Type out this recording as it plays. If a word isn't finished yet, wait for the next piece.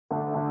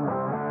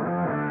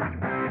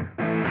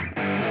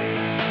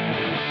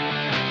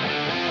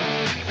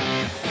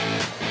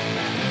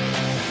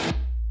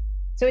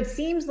So it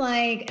seems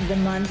like the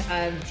month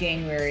of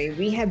January,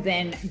 we have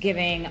been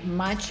giving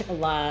much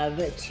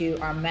love to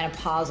our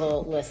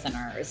menopausal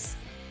listeners.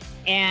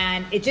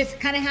 And it just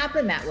kind of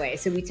happened that way.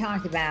 So we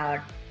talked about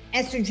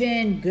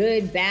estrogen,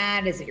 good,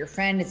 bad. Is it your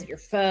friend? Is it your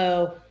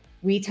foe?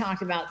 We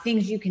talked about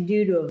things you can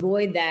do to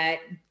avoid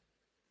that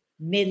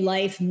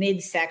midlife,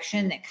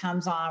 midsection that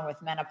comes on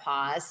with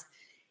menopause.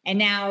 And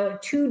now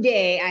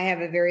today I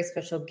have a very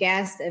special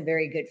guest, a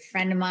very good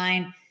friend of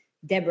mine,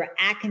 Debra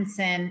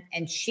Atkinson,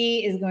 and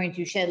she is going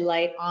to shed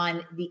light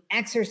on the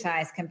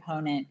exercise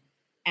component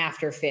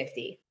after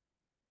 50.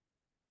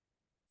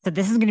 So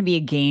this is going to be a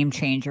game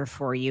changer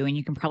for you, and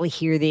you can probably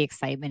hear the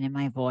excitement in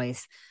my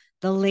voice.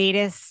 The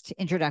latest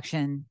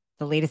introduction,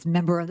 the latest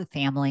member of the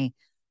family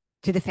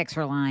to the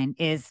Fixer line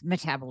is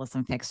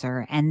Metabolism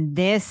Fixer. And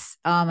this,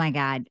 oh my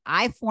God,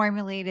 I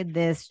formulated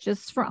this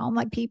just for all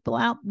my people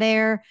out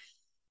there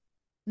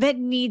that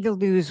need to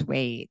lose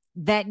weight,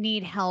 that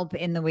need help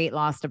in the weight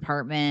loss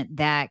department,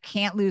 that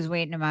can't lose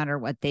weight no matter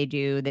what they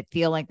do, that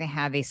feel like they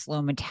have a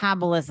slow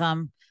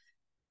metabolism,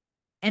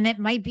 and that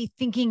might be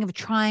thinking of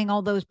trying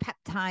all those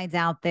peptides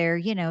out there,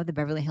 you know, the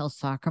Beverly Hills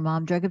soccer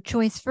mom drug of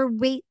choice for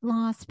weight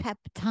loss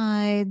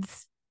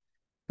peptides.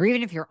 Or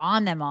even if you're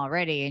on them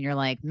already and you're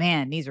like,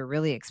 man, these are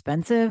really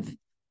expensive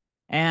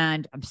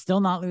and I'm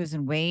still not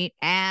losing weight,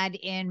 add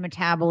in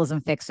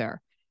Metabolism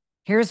Fixer.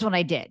 Here's what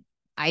I did.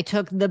 I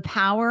took the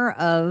power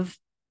of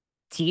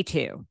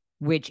T2,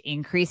 which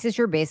increases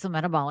your basal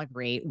metabolic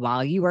rate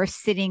while you are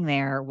sitting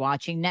there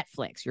watching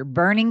Netflix. You're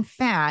burning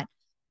fat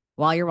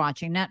while you're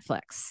watching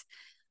Netflix.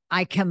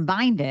 I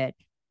combined it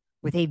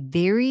with a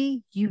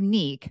very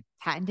unique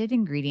patented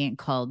ingredient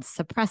called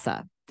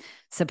Suppressa.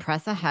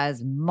 Suppressa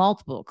has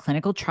multiple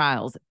clinical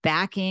trials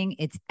backing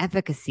its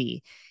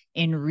efficacy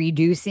in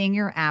reducing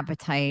your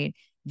appetite,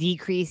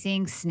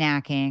 decreasing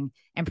snacking,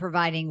 and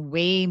providing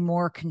way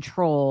more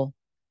control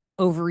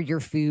over your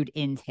food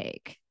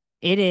intake.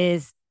 It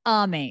is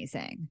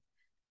amazing.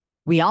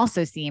 We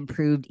also see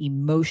improved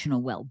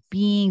emotional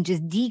well-being,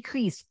 just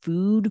decreased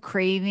food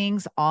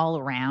cravings all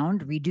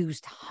around,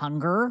 reduced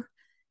hunger,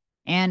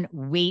 and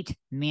weight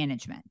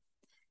management.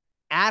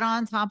 Add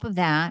on top of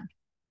that,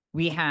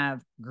 we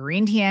have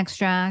green tea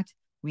extract,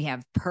 we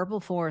have purple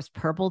forest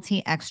purple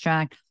tea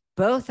extract,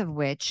 both of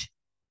which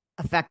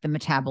affect the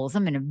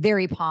metabolism in a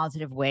very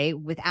positive way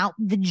without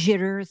the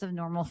jitters of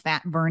normal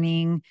fat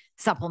burning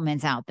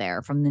supplements out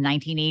there from the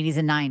 1980s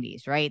and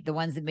 90s, right? The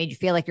ones that made you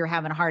feel like you're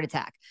having a heart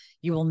attack.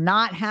 You will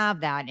not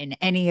have that in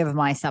any of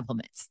my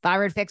supplements,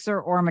 Thyroid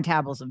Fixer or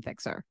Metabolism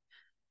Fixer.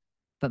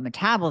 But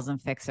Metabolism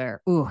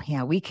Fixer, ooh,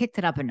 yeah, we kicked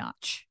it up a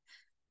notch.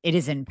 It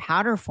is in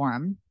powder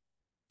form,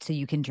 so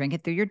you can drink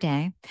it through your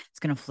day. It's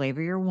going to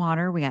flavor your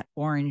water. We got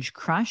Orange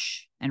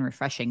Crush and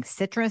Refreshing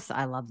Citrus.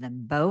 I love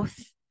them both.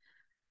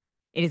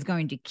 It is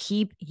going to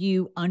keep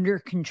you under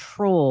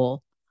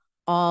control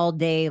all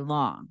day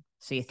long.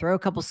 So you throw a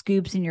couple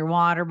scoops in your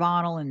water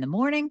bottle in the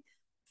morning,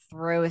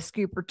 throw a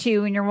scoop or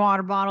two in your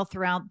water bottle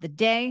throughout the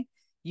day.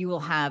 You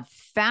will have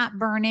fat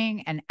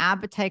burning and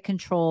appetite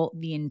control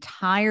the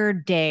entire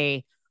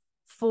day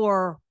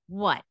for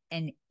what?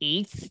 An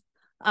eighth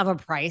of a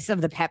price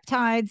of the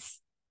peptides?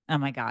 Oh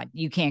my God,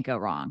 you can't go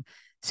wrong.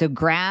 So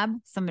grab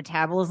some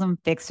Metabolism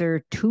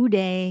Fixer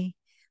today.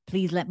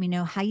 Please let me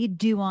know how you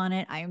do on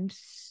it. I am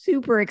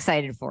super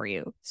excited for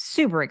you.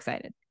 Super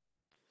excited.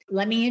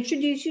 Let me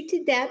introduce you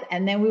to Deb,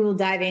 and then we will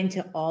dive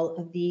into all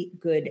of the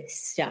good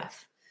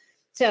stuff.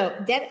 So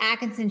Deb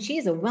Atkinson, she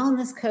is a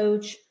wellness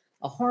coach,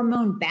 a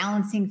hormone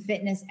balancing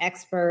fitness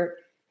expert,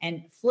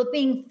 and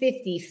Flipping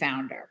 50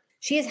 founder.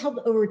 She has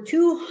helped over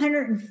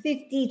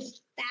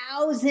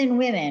 250,000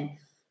 women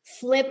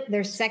flip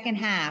their second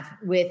half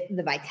with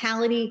the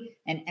vitality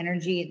and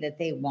energy that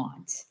they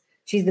want.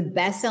 She's the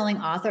best-selling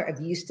author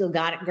of You Still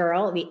Got It,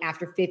 Girl, the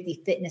After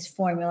 50 Fitness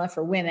Formula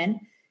for Women,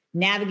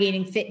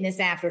 Navigating Fitness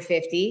After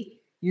 50,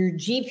 your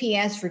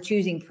GPS for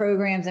choosing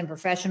programs and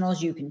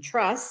professionals you can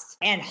trust,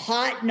 and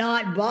Hot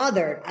Not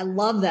Bothered. I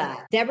love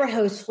that. Debra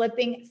hosts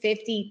Flipping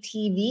 50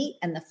 TV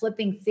and the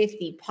Flipping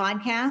 50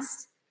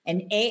 podcast,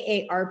 an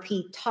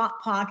AARP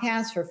top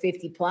podcast for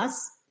 50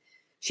 plus.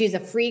 She's a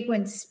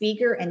frequent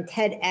speaker and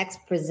TEDx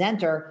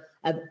presenter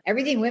of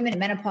Everything Women in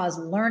Menopause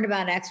Learned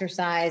About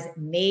Exercise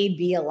May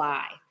Be a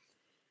Lie.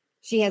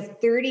 She has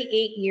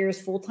 38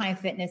 years full-time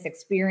fitness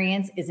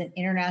experience, is an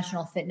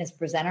international fitness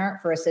presenter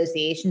for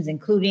associations,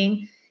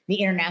 including the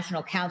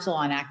International Council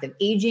on Active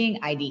Aging,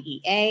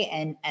 IDEA,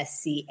 and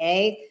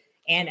SCA,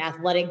 and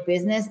Athletic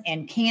Business,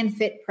 and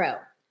CanFit Pro.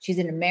 She's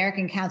an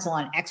American Council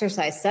on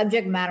Exercise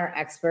subject matter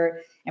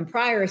expert and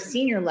prior a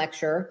senior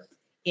lecturer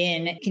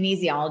in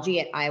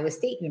kinesiology at Iowa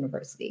State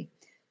University.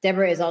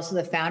 Debra is also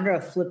the founder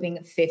of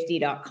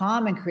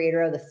Flipping50.com and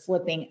creator of the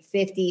Flipping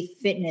 50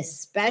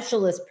 Fitness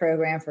Specialist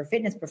Program for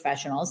fitness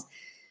professionals.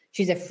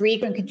 She's a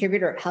frequent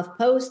contributor at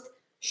HuffPost,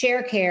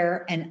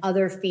 ShareCare, and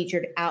other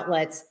featured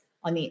outlets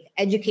on the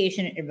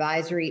Education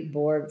Advisory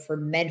Board for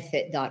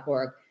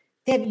medfit.org.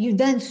 Deb, you've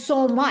done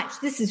so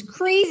much. This is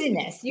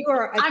craziness. You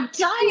are. I'm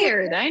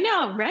tired. I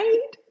know,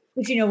 right?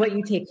 But you know what?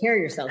 You take care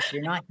of yourself, so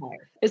you're not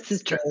tired. This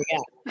is true.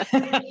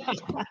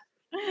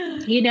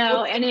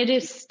 Yeah. And it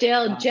is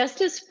still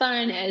just as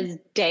fun as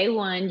day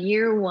one,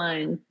 year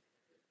one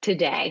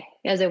today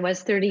as it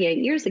was 38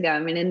 years ago. I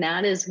mean, and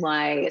that is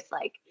why it's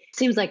like,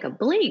 seems like a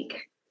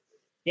blink.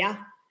 Yeah.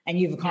 And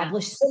you've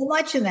accomplished so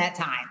much in that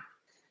time.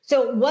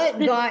 So what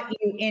got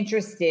you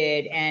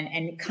interested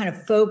and kind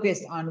of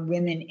focused on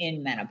women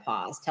in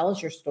menopause? Tell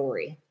us your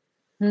story.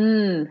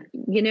 It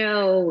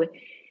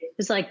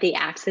was like the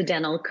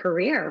accidental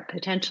career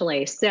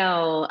potentially.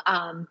 So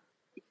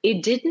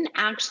it didn't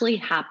actually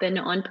happen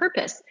on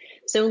purpose.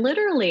 So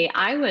literally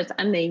I'm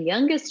the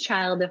youngest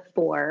child of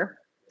 4.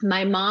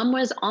 My mom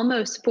was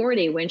almost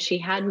 40 when she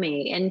had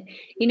me. And,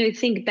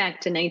 think back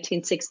to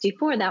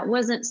 1964, that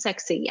wasn't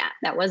sexy yet.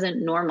 That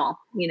wasn't normal,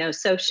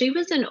 so she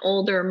was an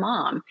older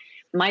mom.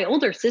 My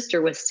older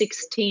sister was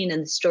 16.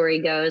 And the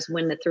story goes,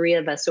 when the 3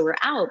 of us were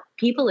out,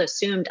 people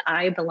assumed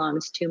I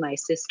belonged to my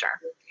sister.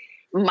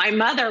 My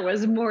mother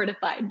was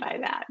mortified by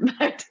that.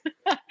 But,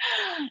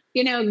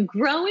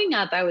 growing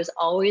up, I was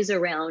always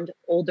around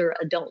older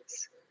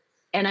adults.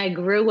 And I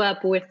grew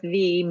up with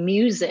the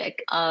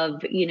music of,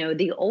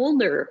 the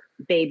older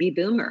baby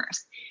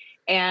boomers.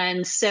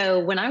 And so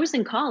when I was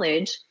in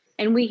college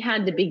and we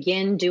had to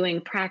begin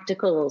doing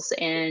practicals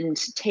and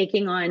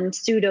taking on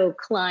pseudo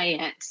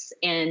clients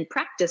and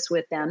practice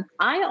with them,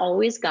 I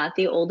always got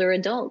the older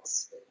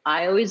adults.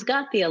 I always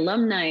got the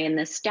alumni and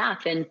the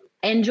staff and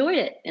enjoyed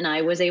it. And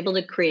I was able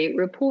to create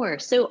rapport.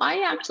 So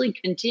I actually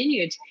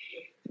continued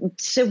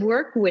to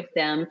work with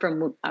them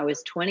from I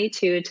was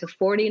 22 to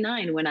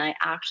 49 when I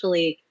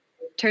actually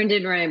turned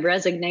in my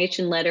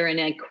resignation letter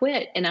and I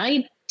quit. And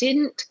I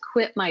didn't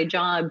quit my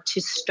job to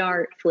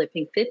start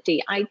Flipping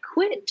 50. I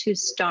quit to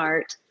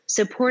start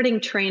supporting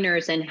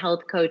trainers and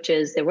health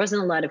coaches. There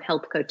wasn't a lot of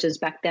health coaches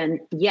back then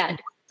yet,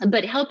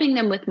 but helping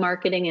them with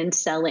marketing and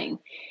selling.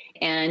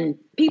 And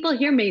people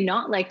here may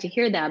not like to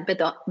hear that, but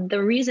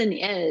the reason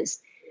is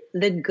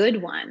the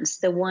good ones,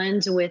 the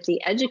ones with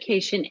the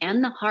education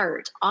and the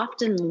heart,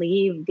 often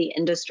leave the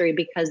industry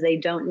because they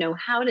don't know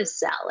how to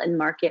sell and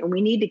market. And we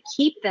need to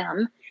keep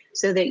them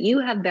so that you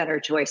have better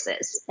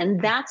choices.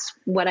 And that's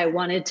what I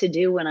wanted to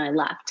do when I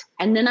left.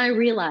 And then I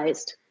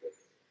realized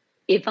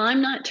if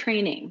I'm not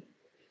training,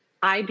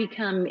 I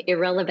become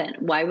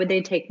irrelevant. Why would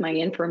they take my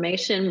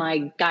information,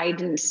 my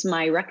guidance,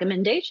 my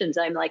recommendations?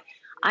 I'm like,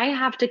 I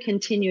have to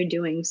continue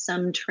doing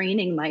some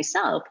training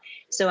myself.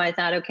 So I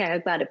thought, okay,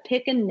 I've got to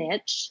pick a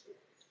niche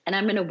and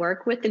I'm going to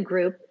work with the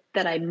group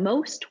that I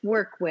most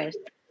work with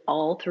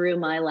all through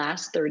my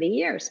last 30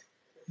 years.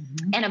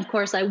 Mm-hmm. And of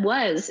course I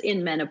was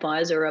in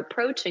menopause or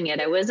approaching it.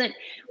 I wasn't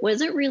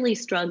really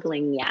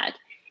struggling yet.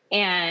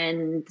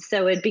 And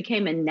so it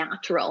became a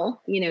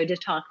natural, to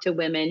talk to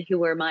women who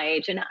were my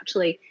age and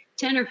actually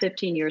 10 or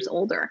 15 years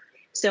older.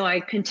 So I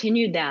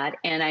continued that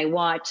and I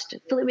watched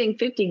Flipping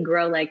 50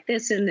 grow like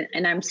this.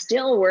 And I'm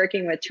still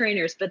working with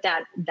trainers, but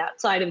that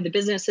side of the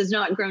business has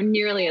not grown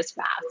nearly as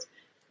fast.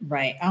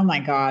 Right. Oh my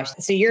gosh.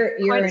 So you're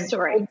an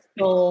old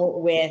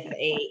soul with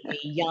a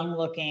young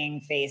looking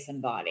face and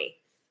body.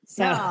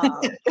 So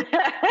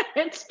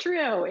it's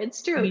true.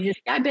 It's true.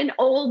 I've been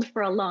old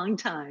for a long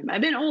time.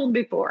 I've been old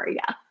before.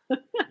 Yeah.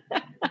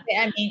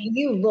 I mean,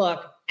 you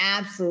look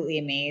absolutely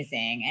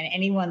amazing. And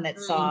anyone that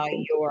saw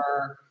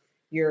your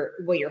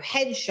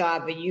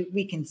headshot, but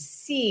we can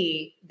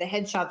see the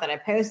headshot that I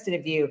posted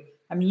of you.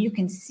 I mean, you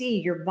can see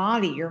your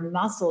body, your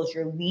muscles,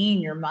 you're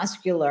lean, you're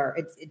muscular.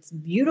 It's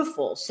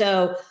beautiful.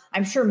 So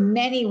I'm sure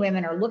many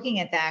women are looking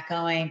at that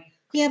going,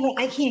 yeah, but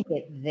I can't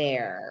get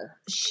there.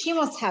 She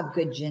must have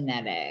good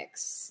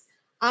genetics.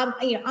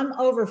 I'm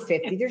over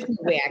 50. There's no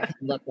way I can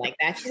look like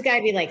that. She's got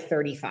to be like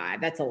 35.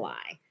 That's a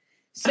lie.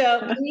 So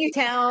can you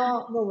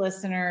tell the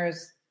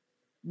listeners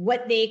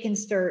what they can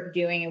start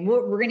doing? And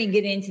we're going to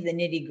get into the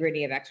nitty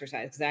gritty of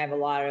exercise because I have a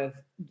lot of,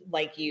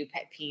 like you,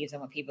 pet peeves on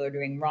what people are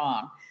doing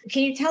wrong.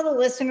 Can you tell the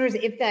listeners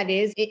if that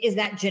is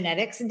that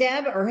genetics,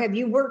 Deb, or have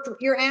you worked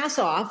your ass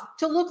off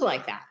to look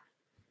like that?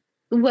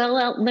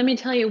 Well, let me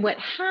tell you what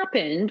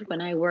happened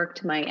when I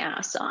worked my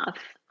ass off.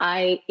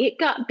 It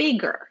got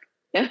bigger.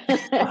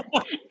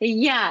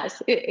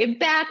 Yes, it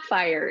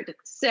backfired.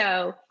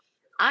 So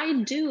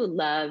I do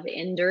love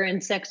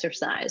endurance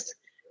exercise.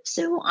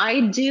 So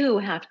I do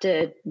have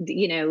to,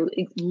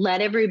 let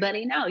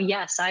everybody know.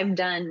 Yes, I've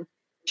done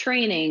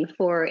training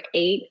for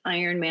 8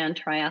 Ironman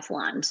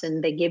triathlons,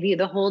 and they give you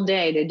the whole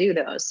day to do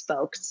those,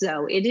 folks.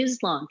 So it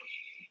is long.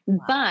 Wow.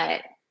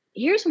 But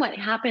here's what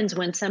happens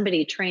when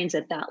somebody trains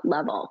at that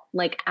level,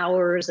 like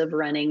hours of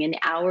running and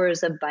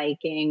hours of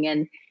biking.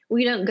 And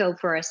we don't go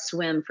for a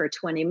swim for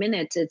 20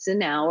 minutes. It's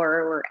an hour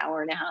or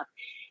hour and a half.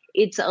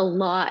 It's a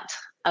lot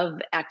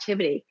of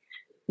activity.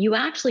 You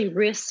actually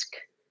risk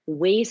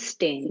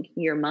wasting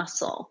your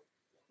muscle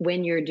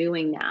when you're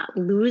doing that,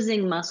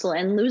 losing muscle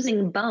and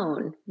losing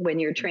bone when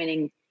you're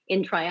training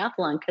in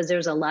triathlon, because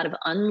there's a lot of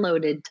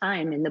unloaded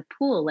time in the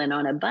pool and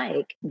on a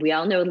bike. We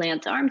all know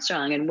Lance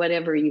Armstrong, and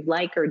whatever you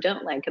like or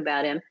don't like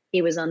about him,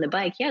 he was on the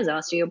bike. He has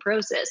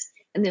osteoporosis.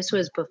 And this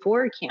was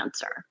before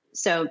cancer.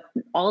 So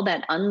all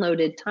that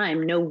unloaded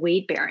time, no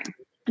weight bearing,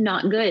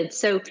 not good.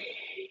 So,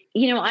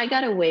 I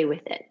got away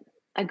with it.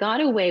 I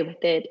got away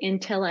with it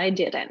until I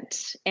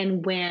didn't.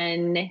 And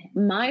when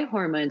my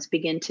hormones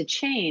begin to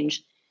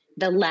change,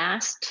 the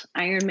last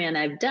Ironman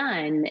I've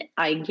done,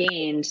 I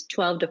gained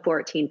 12 to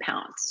 14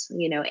 pounds,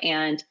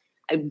 and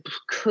I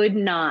could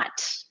not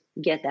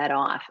get that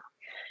off.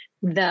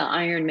 The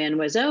Ironman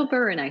was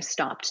over and I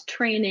stopped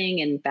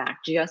training and back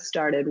just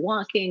started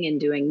walking and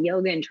doing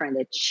yoga and trying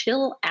to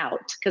chill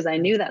out because I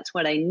knew that's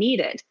what I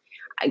needed.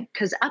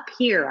 Because up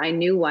here, I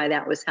knew why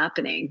that was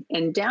happening.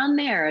 And down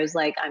there, I was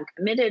like, I'm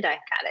committed. I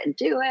got to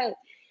do it.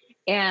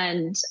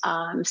 And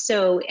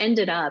so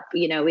ended up,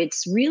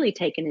 it's really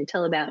taken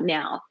until about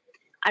now.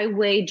 I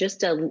weigh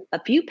just a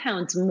few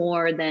pounds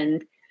more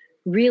than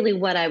really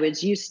what I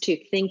was used to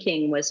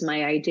thinking was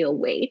my ideal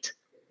weight.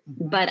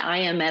 But I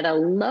am at a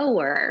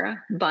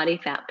lower body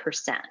fat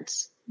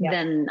percent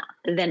than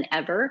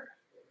ever,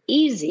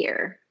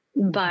 easier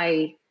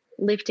by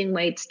lifting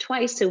weights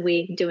twice a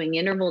week, doing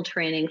interval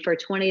training for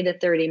 20 to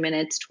 30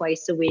 minutes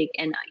twice a week,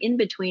 and in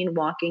between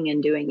walking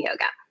and doing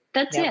yoga.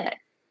 That's it.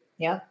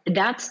 Yeah.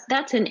 That's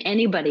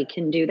anybody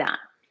can do that.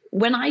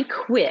 When I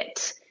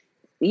quit,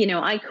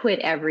 I quit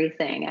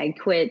everything. I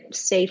quit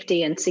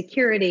safety and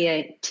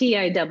security,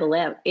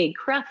 TIAA,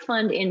 craft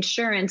fund,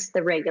 insurance,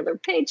 the regular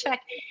paycheck.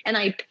 And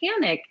I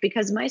panicked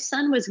because my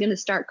son was going to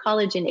start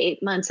college in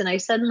 8 months. And I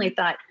suddenly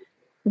thought,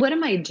 what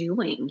am I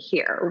doing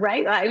here?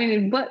 Right? I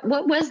mean,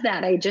 what was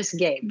that I just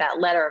gave, that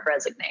letter of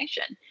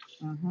resignation?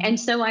 And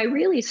so I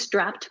really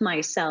strapped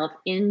myself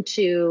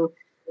into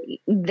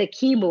the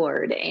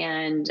keyboard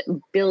and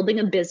building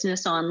a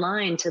business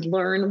online to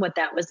learn what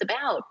that was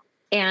about.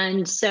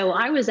 And so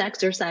I was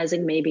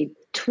exercising maybe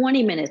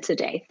 20 minutes a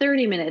day,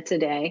 30 minutes a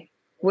day,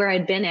 where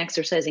I'd been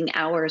exercising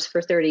hours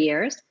for 30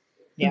 years.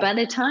 By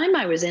the time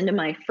I was into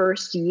my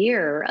first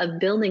year of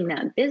building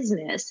that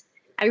business,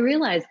 I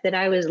realized that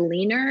I was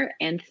leaner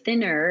and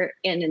thinner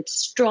and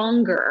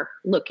stronger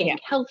looking,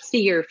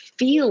 healthier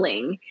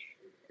feeling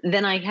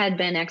than I had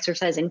been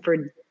exercising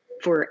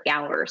for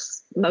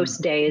hours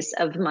most days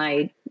of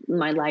my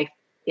life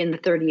in the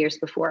 30 years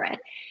before it.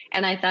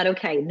 And I thought,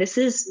 okay, this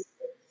is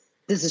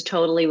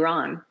totally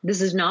wrong.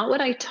 This is not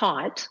what I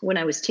taught when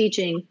I was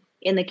teaching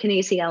in the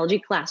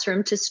kinesiology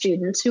classroom to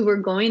students who were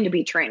going to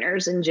be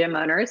trainers and gym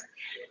owners.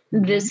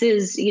 This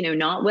is,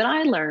 not what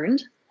I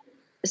learned.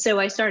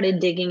 So I started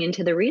digging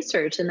into the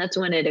research, and that's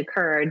when it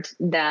occurred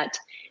that,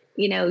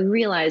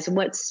 realize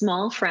what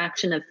small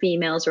fraction of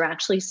females are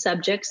actually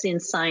subjects in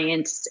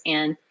science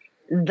and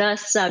the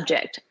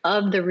subject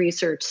of the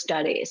research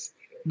studies.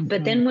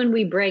 But then when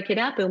we break it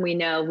up and we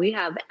know we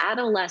have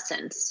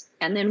adolescents,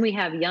 and then we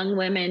have young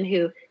women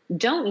who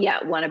don't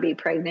yet want to be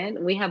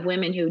pregnant. We have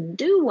women who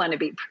do want to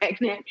be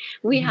pregnant.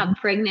 We have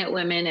pregnant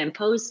women and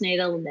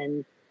postnatal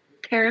and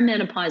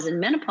perimenopause and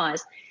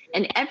menopause.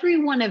 And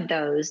every one of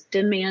those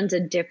demands a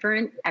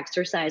different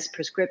exercise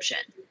prescription.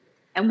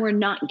 And we're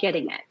not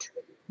getting it.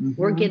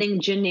 We're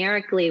getting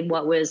generically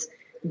what was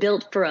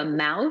built for a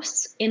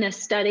mouse in a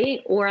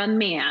study or a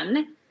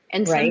man,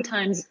 and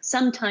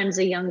sometimes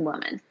a young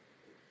woman.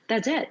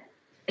 That's it.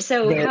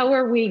 So how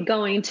are we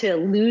going to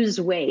lose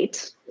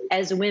weight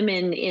as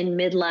women in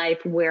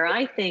midlife, where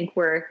I think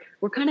we're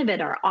kind of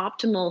at our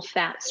optimal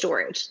fat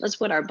storage?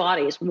 That's what our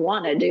bodies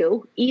want to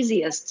do,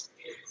 easiest.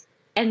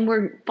 And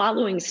we're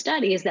following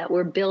studies that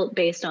were built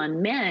based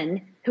on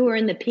men who are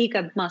in the peak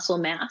of muscle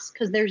mass,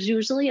 because there's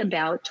usually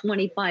about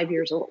 25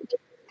 years old.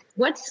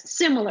 What's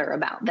similar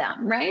about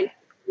them, right?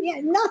 Yeah,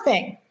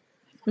 nothing.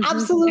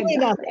 Absolutely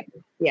nothing.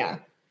 Yeah.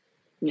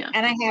 Yeah.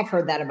 And I have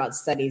heard that about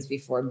studies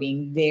before,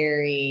 being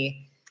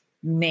very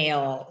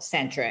male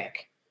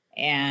centric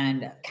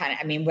and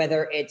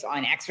whether it's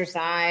on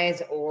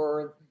exercise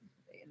or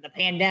the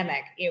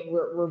pandemic,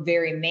 we're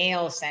very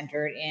male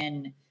centered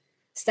in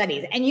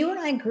studies. And you and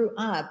I grew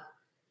up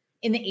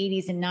in the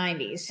 80s and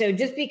 90s. So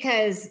just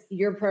because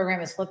your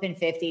program is flipping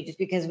 50, just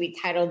because we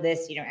titled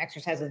this,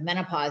 exercise with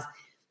menopause,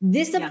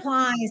 this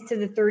applies to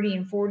the 30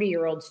 and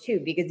 40-year-olds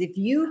too, because if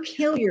you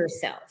kill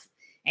yourself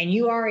and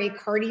you are a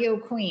cardio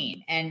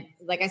queen, and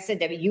like I said,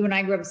 Debbie, you and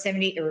I grew up in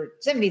 70s,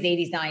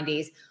 80s,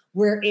 90s,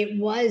 where it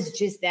was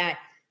just that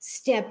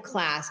step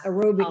class,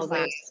 aerobic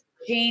class,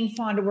 Jane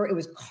Fonda, where it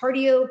was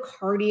cardio.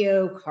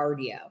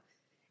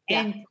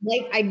 And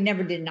I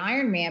never did an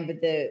Ironman,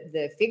 but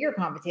the figure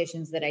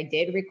competitions that I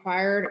did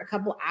required a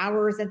couple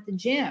hours at the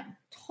gym,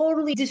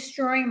 totally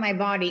destroying my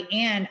body.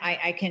 And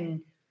I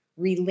can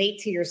relate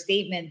to your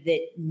statement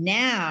that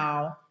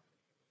now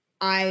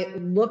I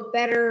look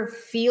better,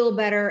 feel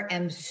better,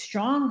 am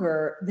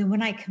stronger than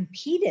when I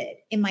competed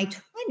in my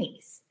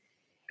 20s.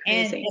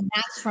 And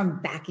that's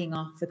from backing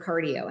off the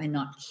cardio and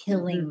not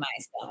killing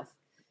myself.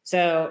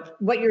 So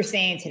what you're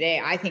saying today,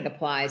 I think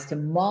applies to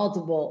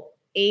multiple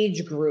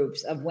age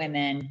groups of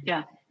women.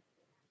 Yeah.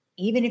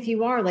 Even if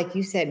you are, like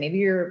you said, maybe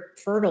you're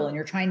fertile and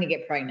you're trying to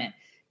get pregnant.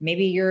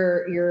 Maybe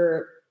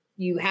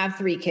you have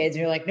 3 kids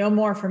and you're like, no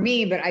more for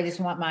me, but I just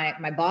want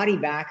my body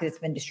back because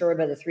it's been destroyed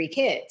by the 3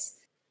 kids.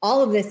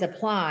 All of this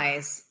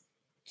applies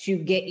to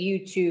get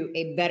you to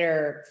a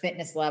better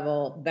fitness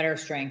level, better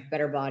strength,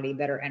 better body,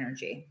 better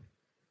energy?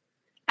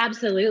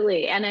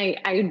 Absolutely. And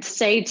I'd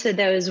say to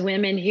those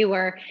women who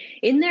are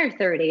in their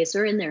 30s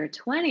or in their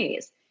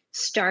 20s,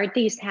 start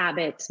these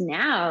habits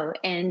now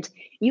and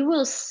you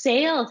will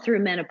sail through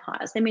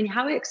menopause. I mean,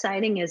 how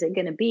exciting is it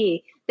going to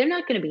be? They're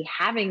not going to be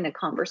having the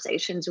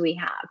conversations we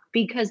have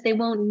because they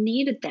won't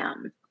need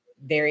them.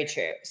 Very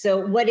true.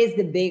 So what is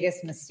the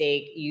biggest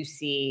mistake you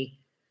see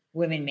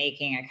women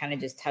making? I kind of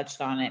just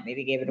touched on it,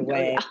 maybe gave it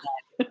away. Oh,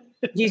 yeah.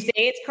 Do you say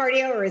it's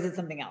cardio or is it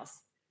something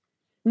else?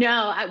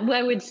 No,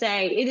 I would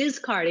say it is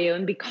cardio.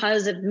 And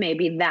because of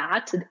maybe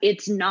that,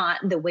 it's not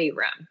the weight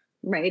room,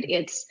 right?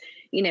 It's,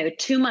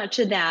 too much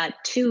of that,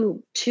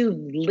 too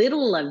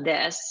little of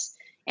this,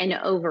 and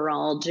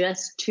overall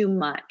just too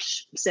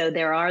much. So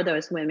there are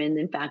those women.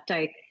 In fact,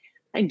 I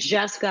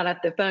just got off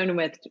the phone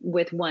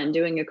with one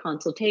doing a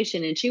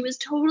consultation, and she was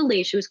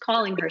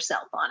calling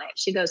herself on it.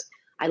 She goes,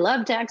 I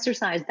love to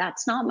exercise.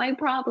 That's not my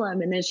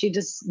problem. And then she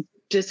just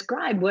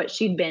described what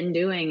she'd been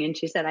doing. And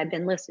she said, I've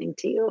been listening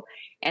to you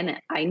and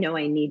I know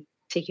I need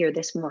to hear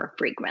this more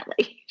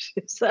frequently.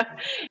 So,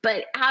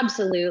 but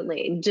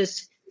absolutely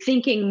just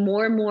thinking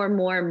more.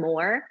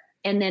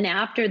 And then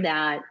after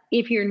that,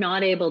 if you're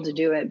not able to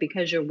do it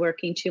because you're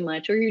working too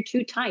much or you're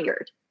too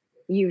tired,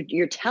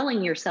 you're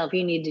telling yourself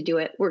you need to do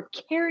it. We're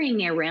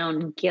carrying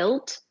around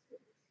guilt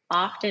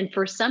often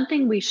for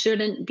something we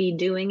shouldn't be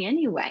doing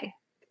anyway.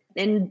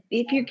 And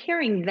if you're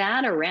carrying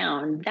that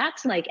around,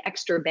 that's like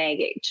extra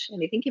baggage.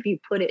 And I think if you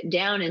put it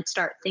down and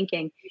start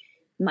thinking,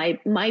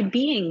 my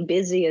being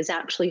busy is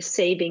actually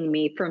saving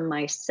me from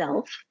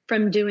myself,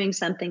 from doing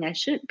something I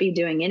shouldn't be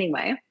doing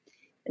anyway,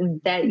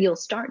 that you'll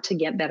start to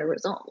get better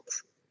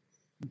results.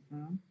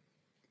 Mm-hmm.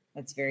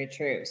 That's very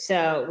true.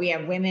 So we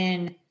have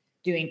women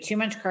doing too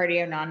much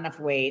cardio, not enough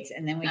weights.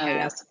 And then we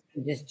have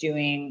just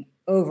doing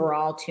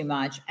overall too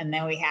much. And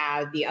then we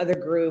have the other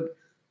group,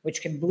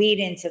 which can bleed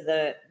into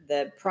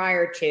the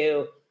prior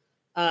to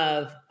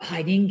of,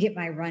 I didn't get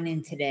my run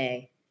in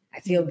today.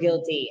 I feel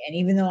guilty. And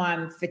even though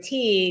I'm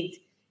fatigued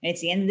and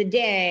it's the end of the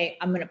day,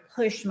 I'm going to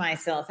push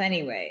myself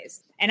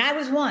anyways. And I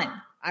was one.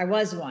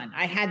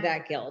 I had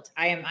that guilt.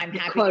 I'm happy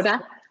to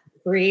be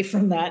free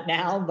from that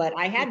now, but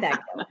I had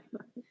that guilt.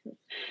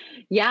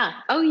 Yeah.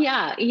 Oh,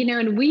 yeah.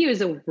 And we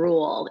use a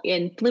rule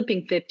in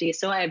Flipping 50.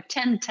 So I have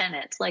 10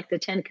 tenets, like the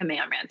 10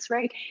 commandments,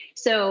 right?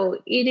 So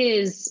it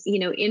is,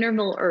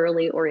 interval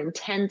early or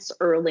intense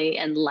early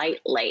and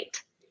light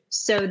late.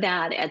 So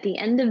that at the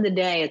end of the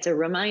day, it's a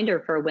reminder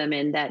for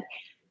women that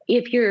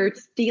if you're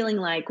feeling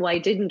like, well, I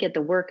didn't get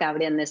the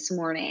workout in this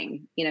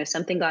morning,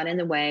 something got in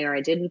the way, or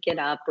I didn't get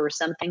up or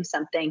something,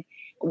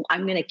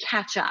 I'm going to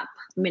catch up.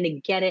 I'm going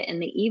to get it in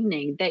the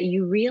evening, that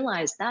you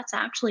realize that's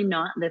actually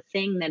not the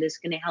thing that is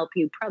going to help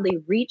you probably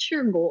reach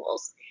your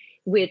goals,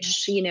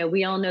 which,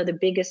 we all know the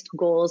biggest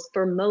goals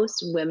for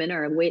most women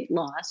are weight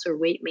loss or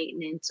weight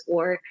maintenance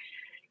or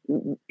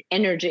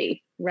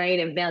energy, right?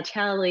 And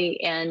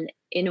vitality. And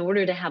in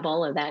order to have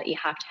all of that, you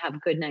have to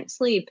have good night's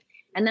sleep.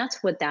 And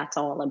that's what that's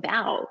all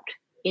about.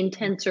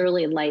 Intense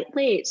early, light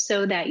late,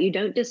 so that you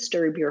don't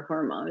disturb your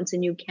hormones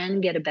and you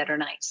can get a better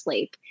night's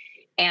sleep.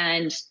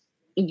 And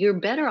you're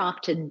better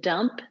off to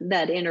dump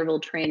that interval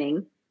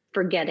training.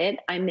 Forget it.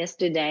 I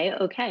missed a day.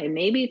 Okay,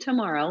 maybe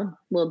tomorrow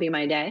will be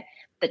my day.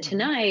 But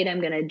tonight I'm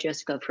going to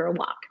just go for a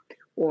walk,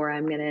 or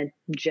I'm going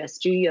to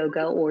just do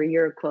yoga or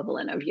your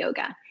equivalent of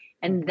yoga.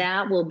 And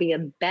that will be a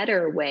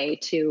better way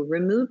to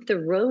remove the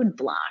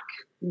roadblock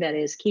that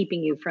is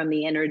keeping you from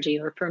the energy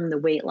or from the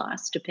weight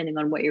loss, depending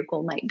on what your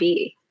goal might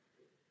be.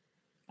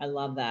 I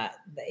love that.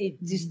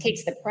 It just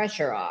takes the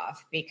pressure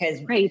off, because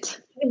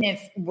even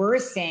if we're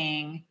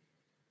saying,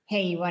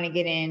 hey, you want to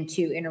get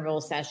into interval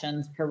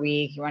sessions per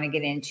week, you want to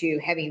get into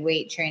heavy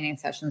weight training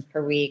sessions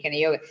per week and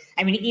yoga.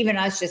 I mean, even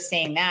us just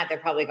saying that, they're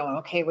probably going,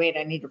 okay, wait,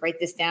 I need to write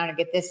this down and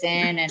get this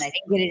in. And I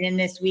didn't get it in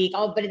this week.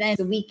 Oh, but then it's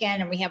the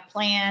weekend and we have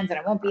plans and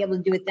I won't be able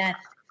to do it then.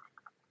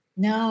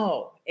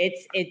 No, it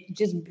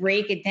just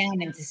break it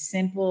down into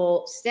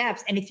simple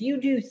steps. And if you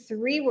do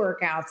 3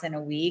 workouts in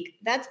a week,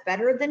 that's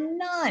better than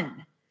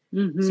none.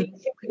 Mm-hmm. So you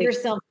give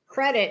yourself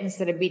credit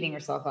instead of beating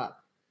yourself up.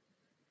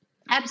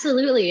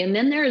 Absolutely. And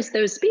then there's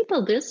those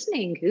people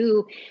listening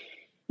who,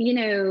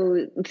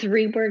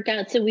 3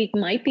 workouts a week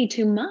might be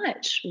too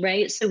much,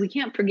 right? So we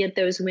can't forget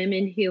those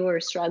women who are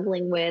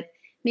struggling with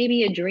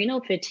maybe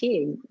adrenal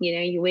fatigue.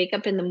 You wake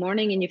up in the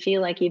morning and you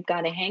feel like you've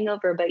got a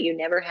hangover, but you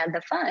never had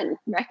the fun,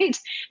 right?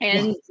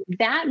 And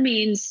that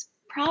means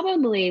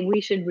probably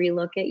we should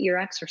relook at your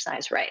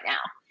exercise right now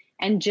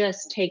and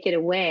just take it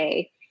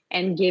away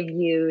and give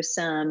you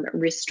some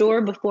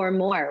restore before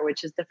more,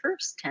 which is the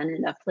first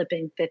tenet of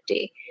Flipping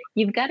 50.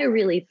 You've got to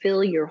really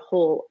fill your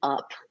hole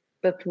up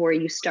before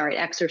you start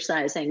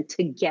exercising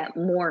to get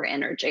more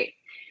energy.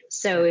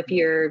 So if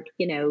you're,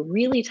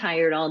 really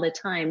tired all the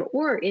time,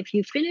 or if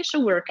you finish a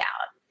workout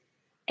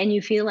and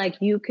you feel like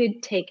you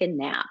could take a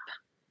nap,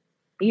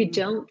 you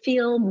don't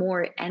feel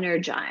more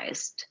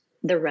energized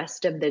the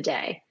rest of the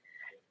day,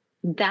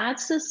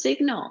 that's a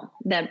signal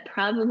that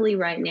probably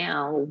right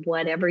now,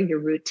 whatever your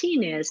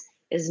routine is,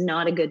 is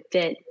not a good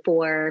fit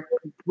for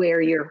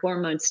where your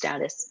hormone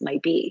status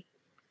might be.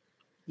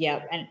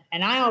 Yeah.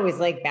 And I always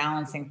like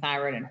balancing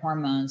thyroid and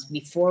hormones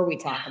before we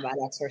talk about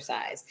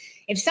exercise.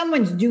 If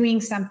someone's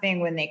doing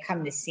something when they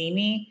come to see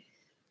me,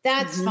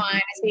 that's fine.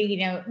 I say, you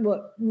know,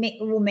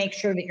 we'll make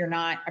sure that you're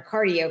not a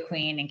cardio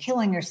queen and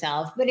killing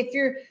yourself. But if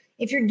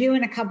you're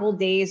doing a couple of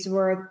days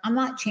worth, I'm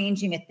not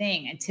changing a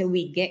thing until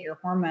we get your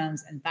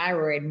hormones and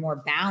thyroid more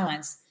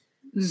balanced.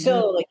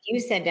 So like you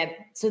said, Deb,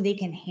 so they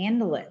can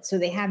handle it. So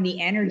they have the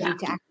energy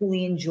to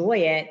actually enjoy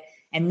it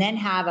and then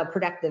have a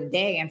productive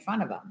day in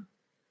front of them.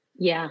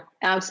 Yeah,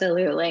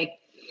 absolutely.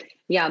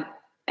 Yeah.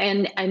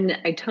 And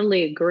I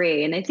totally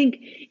agree. And I think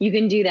you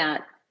can do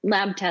that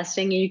lab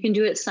testing, and you can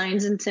do it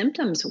signs and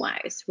symptoms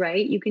wise,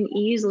 right? You can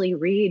easily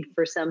read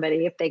for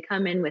somebody if they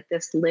come in with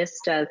this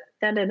list of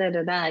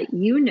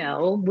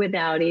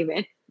without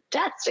even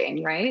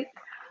testing, right?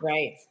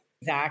 Right.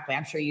 Exactly.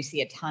 I'm sure you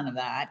see a ton of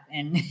that.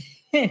 And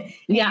in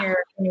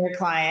your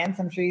clients,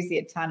 I'm sure you see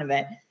a ton of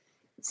it.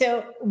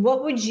 So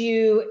what would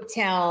you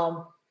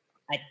tell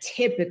a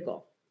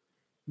typical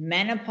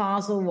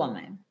menopausal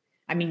woman?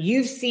 I mean,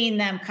 you've seen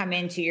them come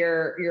into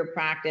your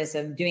practice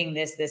of doing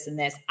this, this, and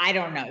this. I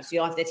don't know. So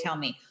you'll have to tell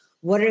me,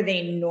 what are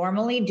they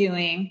normally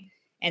doing?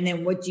 And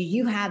then what do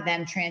you have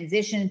them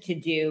transition to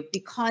do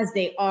because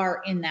they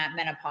are in that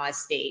menopause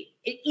state?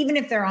 Even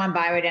if they're on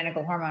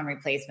bioidentical hormone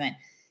replacement,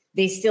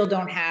 they still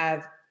don't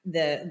have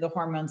the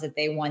hormones that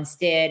they once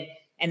did,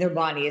 and their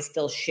body is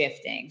still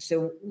shifting.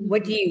 So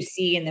what do you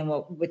see? And then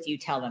what do you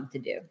tell them to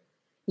do?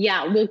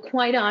 Yeah, well,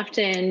 quite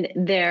often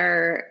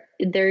they're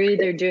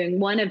either doing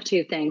one of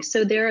two things.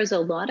 So there is a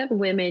lot of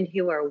women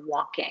who are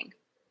walking.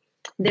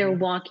 They're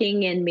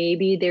walking, and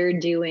maybe they're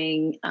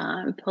doing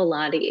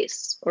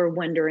Pilates, or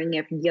wondering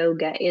if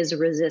yoga is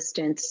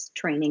resistance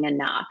training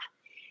enough.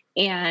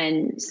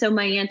 And so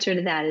my answer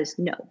to that is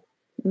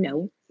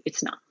no,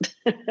 it's not.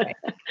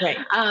 Right.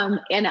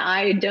 And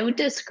I don't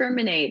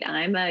discriminate.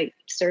 I'm a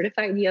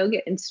certified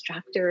yoga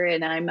instructor,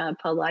 and I'm a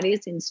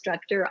Pilates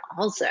instructor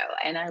also.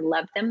 And I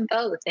love them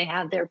both. They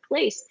have their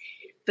place,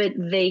 but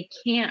they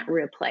can't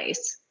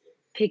replace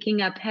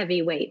picking up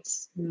heavy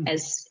weights,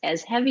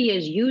 as heavy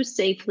as you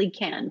safely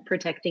can,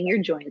 protecting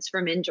your joints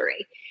from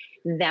injury.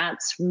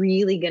 That's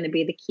really going to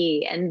be the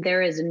key. And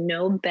there is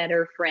no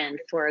better friend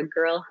for a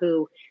girl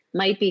who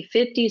might be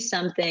 50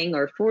 something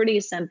or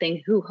 40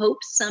 something who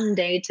hopes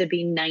someday to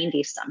be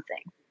 90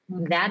 something.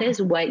 That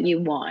is what you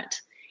want.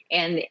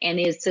 And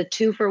it's a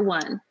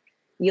 2-for-1.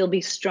 You'll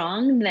be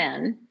strong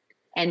then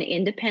and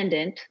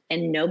independent,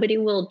 and nobody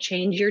will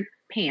change your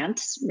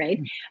pants, right?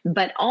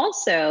 But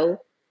also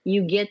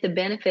you get the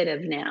benefit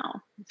of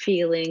now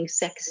feeling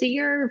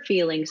sexier,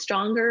 feeling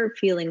stronger,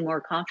 feeling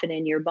more confident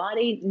in your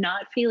body,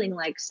 not feeling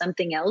like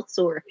something else,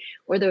 or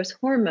those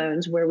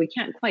hormones where we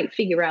can't quite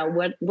figure out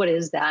what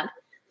is that,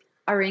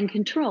 are in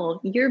control.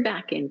 You're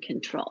back in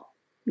control.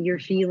 You're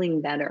feeling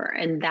better.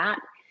 And that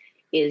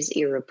is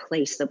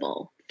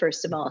irreplaceable,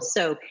 first of all.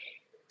 So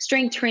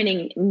strength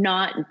training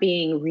not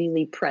being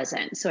really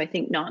present. So I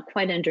think not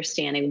quite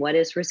understanding what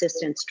is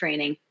resistance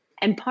training.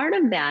 And part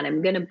of that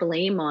I'm going to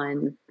blame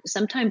on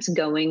sometimes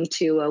going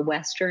to a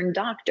Western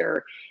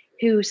doctor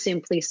who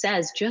simply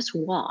says, just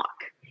walk.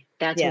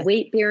 That's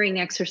weight-bearing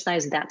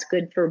exercise. That's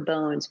good for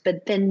bones,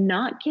 but then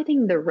not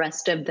getting the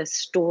rest of the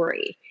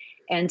story.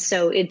 And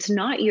so it's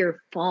not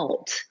your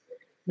fault,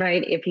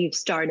 right, if you've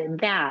started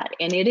that.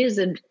 And it is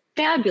a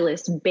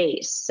fabulous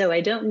base. So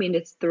I don't mean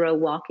to throw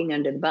walking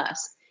under the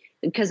bus,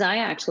 because I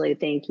actually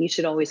think you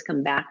should always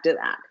come back to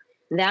that.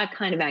 That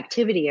kind of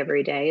activity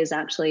every day is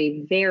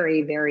actually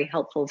very, very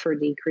helpful for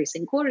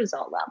decreasing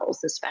cortisol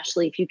levels,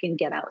 especially if you can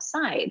get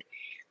outside.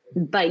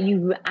 But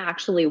you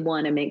actually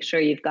want to make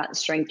sure you've got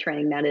strength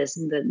training. That is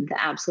the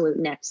absolute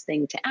next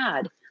thing to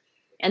add.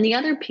 And the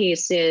other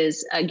piece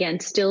is, again,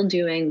 still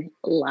doing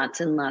lots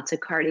and lots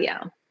of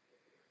cardio.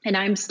 And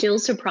I'm still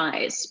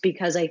surprised,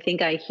 because I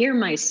think I hear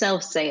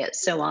myself say it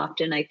so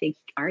often. I think,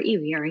 aren't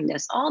you hearing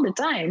this all the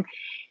time?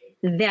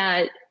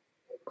 That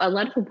a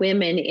lot of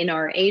women in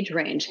our age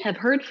range have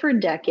heard for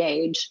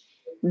decades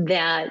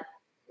that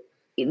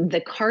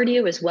the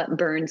cardio is what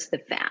burns the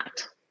fat.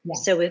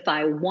 Yes. So if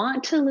I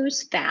want to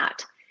lose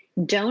fat,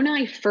 don't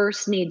I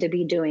first need to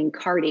be doing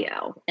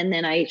cardio? And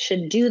then I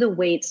should do the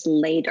weights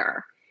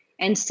later.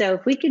 And so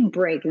if we could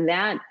break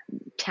that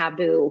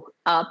taboo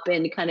up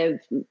and kind of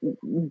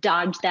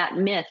dodge that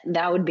myth,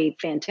 that would be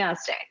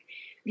fantastic.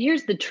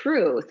 Here's the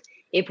truth.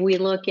 If we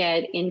look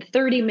at in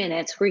 30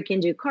 minutes, we can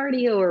do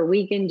cardio or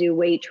we can do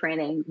weight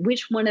training,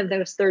 which one of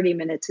those 30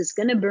 minutes is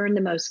going to burn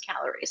the most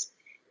calories?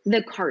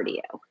 The cardio.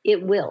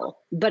 It will.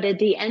 But at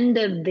the end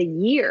of the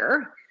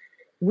year,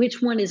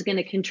 which one is going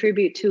to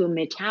contribute to a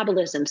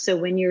metabolism? So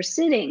when you're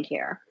sitting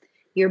here,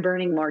 you're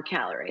burning more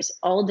calories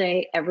all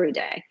day, every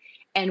day.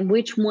 And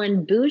which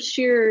one boosts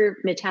your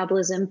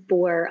metabolism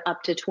for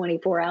up to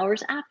 24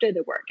 hours after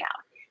the workout?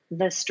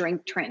 The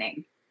strength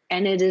training.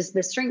 And it is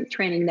the strength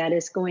training that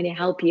is going to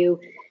help you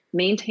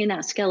maintain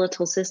that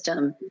skeletal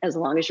system as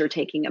long as you're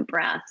taking a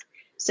breath.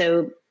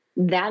 So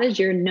that is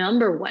your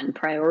number one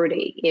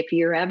priority. If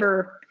you're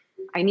ever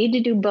I need to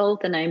do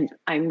both, and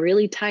I'm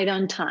really tight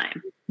on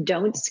time.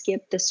 Don't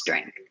skip the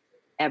strength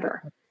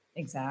ever.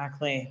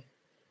 Exactly.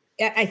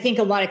 I think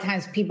a lot of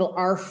times people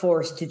are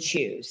forced to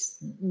choose.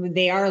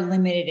 They are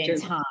limited in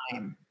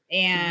time.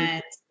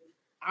 And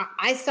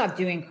I stopped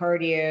doing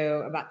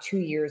cardio about 2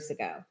 years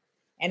ago.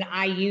 And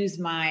I use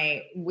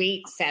my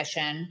weight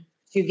session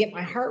to get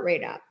my heart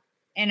rate up.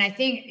 And I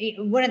think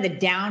one of the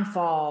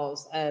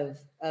downfalls of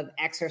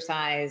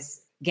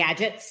exercise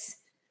gadgets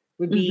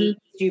would be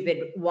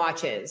stupid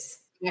watches,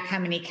 like how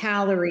many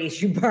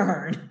calories you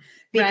burn,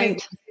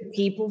 because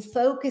people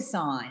focus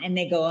on, and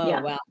they go,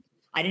 oh, well,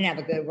 I didn't have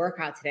a good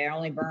workout today. I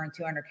only burned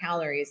 200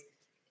 calories.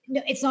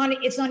 No, it's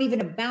not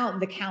even about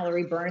the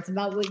calorie burn. It's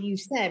about what you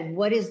said.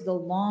 What is the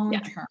long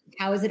term?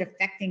 How is it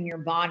affecting your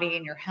body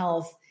and your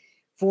health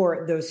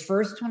for those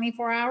first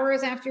 24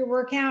 hours after your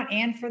workout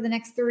and for the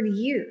next 30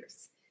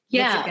 years?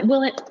 Yeah.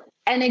 Well,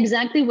 and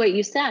exactly what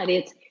you said.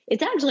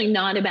 It's actually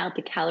not about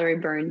the calorie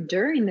burn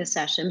during the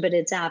session, but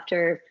it's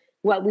after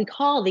what we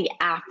call the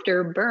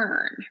after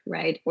burn,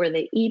 right? Or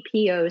the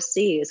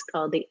EPOC is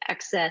called the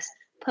excess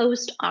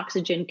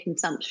post-oxygen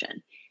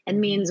consumption. It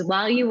means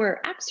while you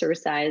were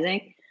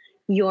exercising,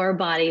 your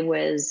body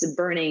was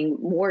burning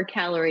more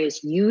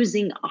calories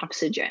using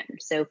oxygen.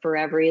 So for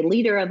every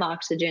liter of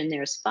oxygen,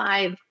 there's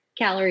 5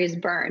 calories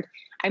burned.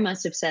 I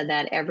must have said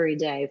that every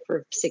day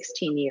for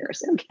 16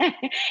 years, okay,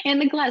 in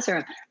the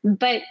classroom.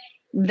 But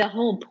the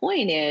whole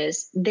point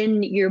is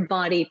then your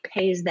body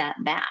pays that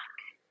back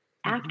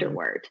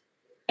afterward.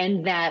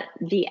 And that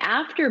the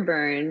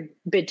afterburn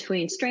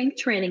between strength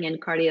training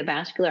and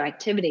cardiovascular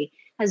activity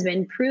has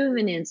been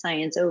proven in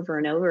science over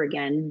and over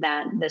again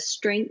that the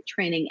strength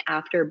training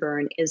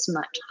afterburn is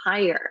much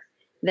higher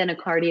than a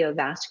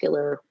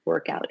cardiovascular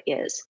workout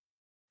is.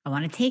 I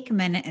want to take a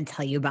minute and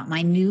tell you about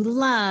my new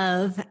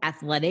love,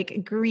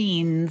 Athletic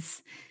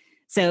Greens.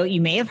 So you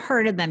may have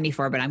heard of them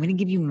before, but I'm going to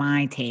give you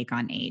my take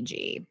on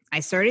AG. I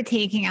started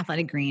taking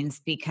Athletic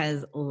Greens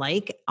because,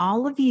 like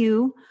all of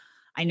you,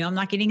 I know I'm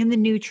not getting in the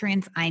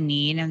nutrients I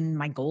need, and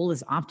my goal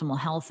is optimal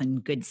health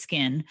and good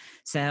skin.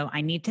 So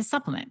I need to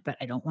supplement, but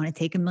I don't want to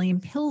take 1,000,000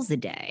 pills a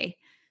day.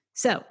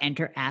 So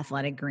enter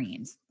Athletic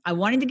Greens. I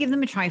wanted to give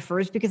them a try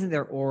first because of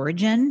their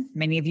origin.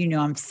 Many of you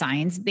know I'm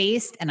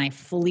science-based, and I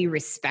fully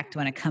respect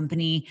when a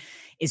company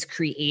is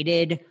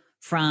created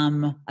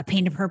from a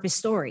pain-to-purpose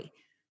story,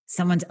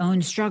 someone's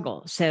own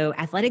struggle. So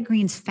Athletic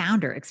Greens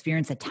founder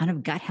experienced a ton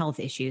of gut health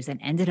issues and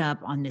ended up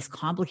on this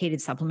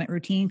complicated supplement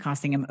routine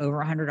costing him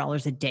over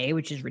 $100 a day,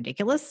 which is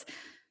ridiculous.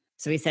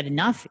 So he said,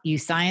 enough,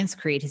 use science,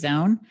 create his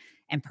own,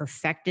 and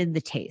perfected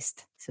the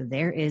taste. So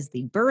there is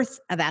the birth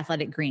of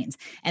Athletic Greens.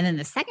 And then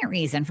the second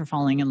reason for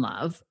falling in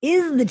love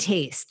is the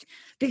taste,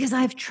 because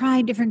I've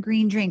tried different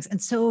green drinks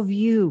and so have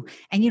you,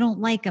 and you don't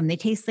like them. They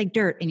taste like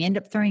dirt and you end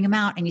up throwing them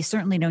out, and you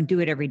certainly don't do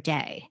it every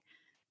day.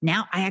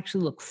 Now I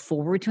actually look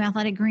forward to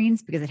Athletic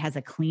Greens because it has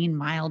a clean,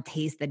 mild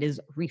taste that is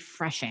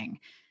refreshing.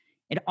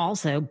 It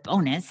also,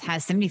 bonus,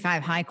 has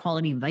 75 high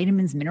quality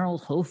vitamins,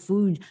 minerals, whole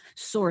food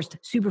sourced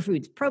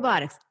superfoods,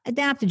 probiotics,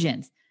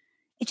 adaptogens.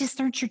 It just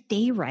starts your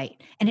day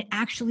right. And it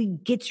actually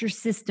gets your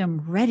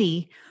system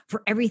ready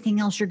for everything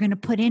else you're going to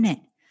put in it.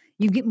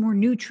 You get more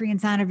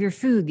nutrients out of your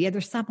food. The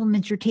other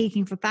supplements you're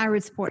taking for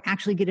thyroid support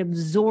actually get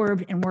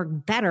absorbed and work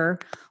better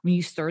when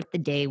you start the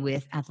day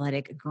with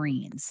Athletic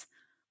Greens.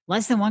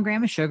 Less than 1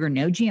 gram of sugar,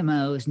 no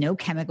GMOs, no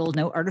chemicals,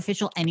 no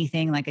artificial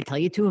anything like I tell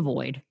you to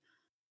avoid.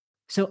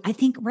 So I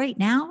think right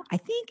now,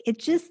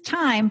 it's just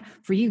time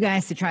for you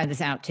guys to try this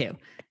out too.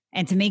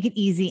 And to make it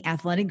easy,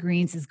 Athletic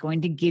Greens is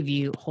going to give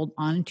you, hold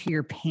on to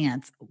your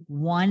pants,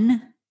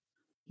 1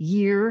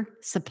 year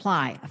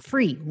supply, a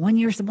free 1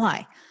 year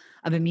supply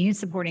of immune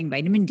supporting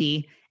vitamin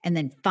D, and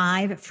then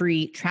 5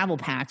 free travel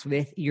packs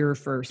with your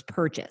first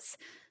purchase.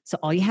 So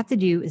all you have to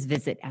do is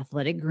visit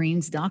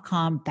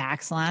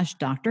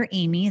athleticgreens.com/Dr.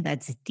 Amie.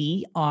 That's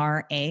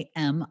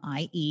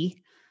DRAMIE.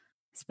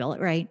 Spell it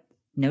right.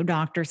 No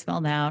doctor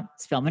spelled out.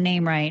 Spell my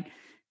name right.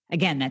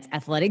 Again, that's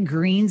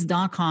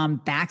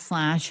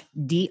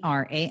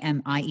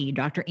athleticgreens.com/DRAMIE,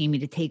 Dr. Amie,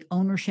 to take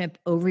ownership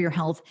over your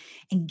health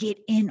and get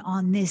in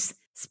on this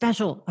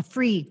special, a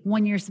free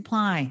 1 year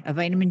supply of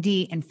vitamin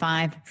D and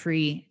 5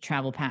 free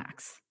travel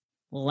packs.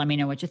 Let me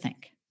know what you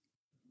think.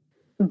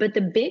 But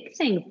the big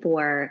thing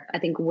for, I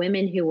think,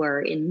 women who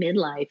are in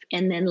midlife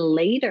and then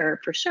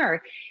later for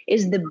sure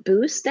is the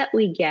boost that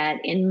we get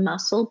in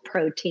muscle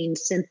protein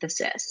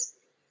synthesis.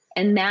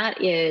 And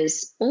that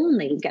is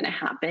only going to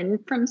happen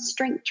from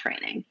strength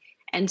training.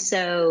 And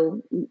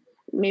so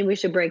maybe we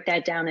should break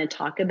that down and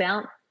talk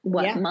about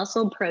what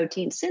muscle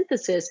protein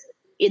synthesis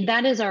is.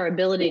 That is our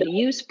ability to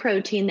use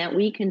protein that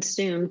we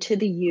consume to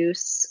the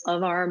use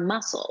of our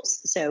muscles.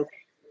 So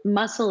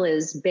muscle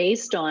is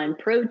based on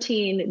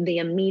protein, the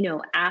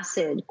amino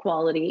acid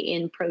quality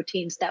in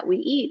proteins that we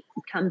eat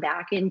come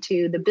back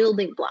into the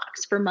building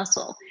blocks for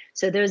muscle.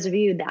 So those of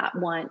you that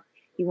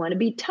you want to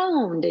be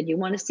toned and you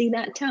want to see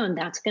that tone,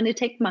 that's going to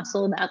take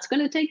muscle, that's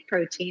going to take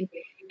protein,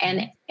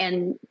 and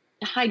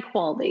high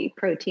quality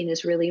protein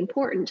is really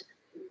important.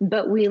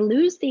 But we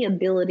lose the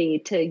ability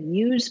to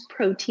use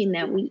protein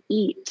that we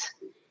eat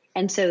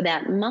And so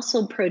that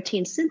muscle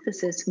protein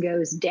synthesis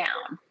goes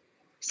down.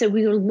 So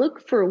we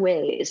look for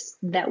ways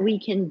that we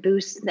can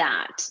boost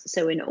that.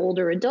 So in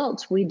older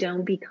adults, we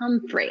don't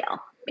become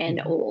frail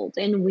and old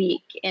and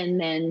weak and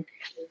then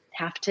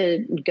have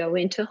to go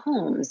into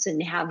homes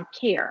and have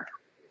care.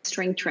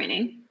 Strength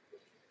training,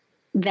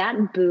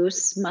 that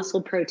boosts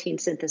muscle protein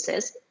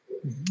synthesis,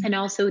 and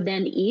also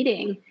then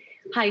eating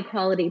high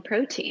quality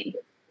protein.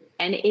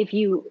 And if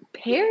you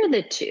pair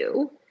the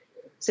two,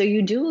 so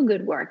you do a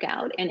good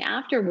workout and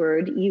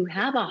afterward you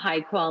have a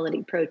high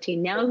quality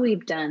protein, now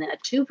we've done a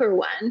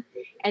 2-for-1.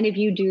 And if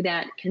you do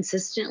that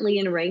consistently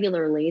and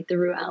regularly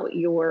throughout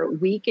your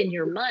week and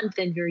your month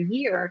and your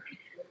year,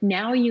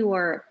 now you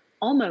are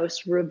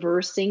almost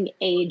reversing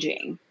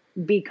aging,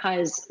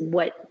 because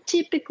what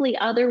typically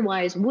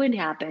otherwise would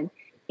happen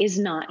is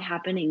not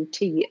happening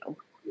to you.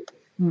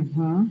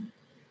 Mm-hmm.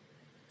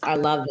 I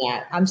love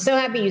that. I'm so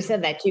happy you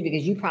said that too,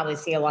 because you probably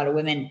see a lot of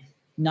women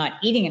not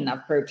eating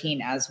enough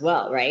protein as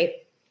well, right?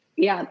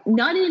 Yeah,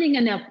 not eating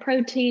enough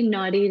protein,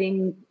 not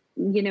eating,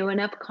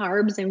 enough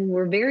carbs, and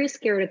we're very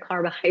scared of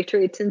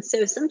carbohydrates. And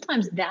so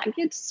sometimes that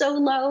gets so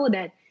low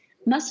that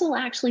muscle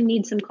actually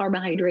needs some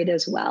carbohydrate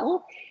as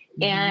well.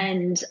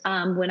 And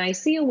when I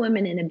see a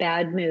woman in a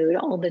bad mood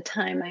all the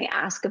time, I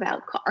ask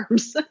about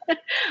carbs.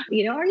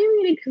 Are you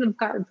eating some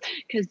carbs?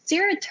 Because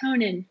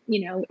serotonin,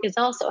 is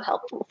also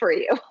helpful for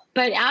you.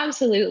 But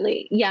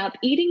absolutely, yeah,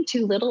 eating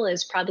too little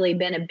has probably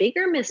been a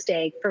bigger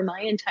mistake for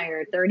my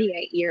entire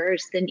 38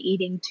 years than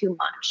eating too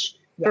much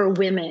for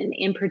women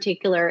in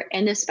particular.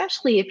 And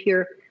especially if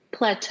you're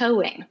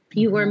plateauing,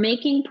 you are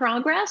making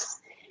progress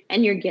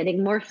and you're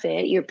getting more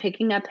fit, you're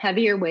picking up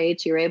heavier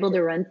weights, you're able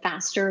to run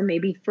faster,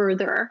 maybe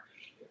further,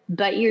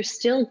 but you're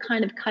still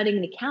kind of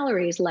cutting the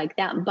calories, like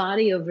that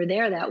body over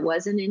there that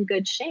wasn't in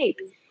good shape.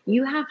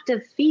 You have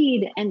to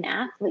feed an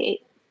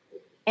athlete.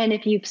 And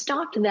if you've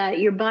stopped that,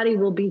 your body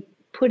will be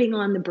putting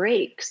on the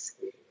brakes.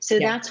 So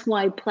that's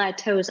why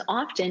plateaus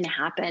often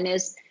happen,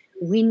 is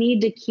we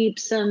need to keep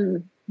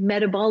some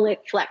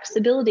metabolic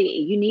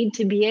flexibility. You need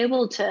to be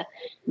able to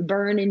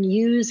burn and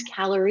use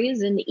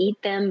calories and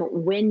eat them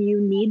when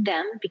you need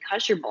them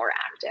because you're more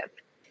active.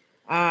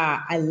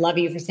 I love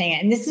you for saying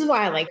it. And this is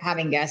why I like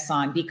having guests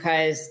on,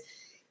 because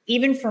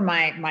even for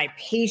my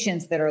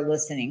patients that are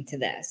listening to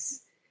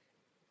this,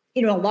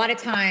 a lot of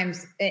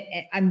times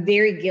I'm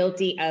very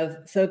guilty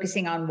of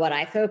focusing on what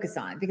I focus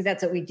on, because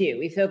that's what we do.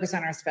 We focus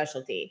on our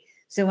specialty.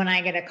 So when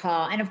I get a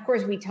call, and of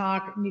course we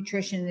talk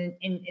nutrition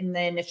in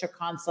the initial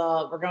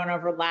consult, we're going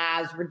over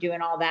labs, we're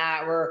doing all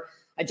that. We're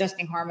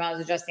adjusting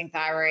hormones, adjusting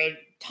thyroid,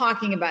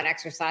 talking about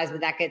exercise,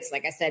 but that gets,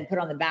 like I said, put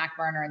on the back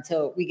burner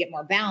until we get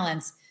more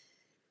balance.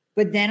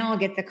 But then I'll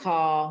get the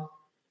call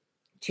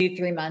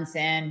 2-3 months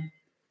in,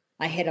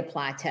 I hit a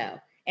plateau.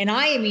 And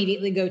I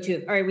immediately go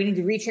to, all right, we need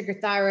to recheck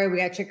your thyroid. We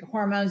got to check your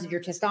hormones, your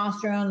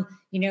testosterone,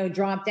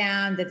 drop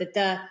down,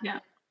 Yeah.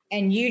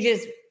 And you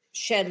just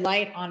shed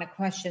light on a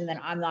question that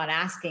I'm not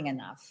asking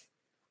enough.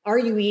 Are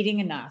you eating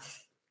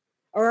enough?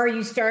 Or are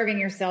you starving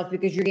yourself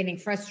because you're getting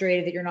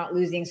frustrated that you're not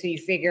losing? So you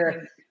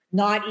figure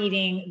not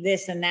eating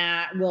this and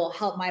that will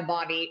help my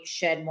body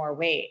shed more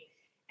weight.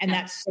 And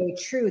that's so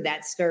true.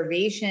 That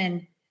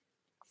starvation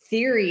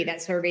theory,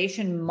 that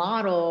starvation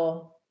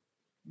model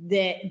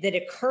that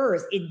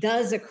occurs, it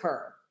does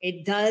occur.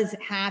 It does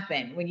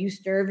happen. When you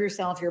starve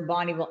yourself, your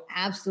body will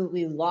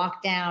absolutely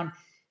lock down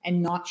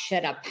and not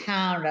shed a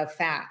pound of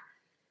fat.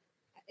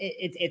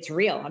 It's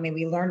real. I mean,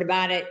 we learned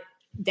about it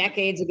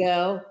decades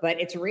ago, but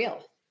it's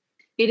real.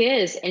 It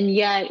is. And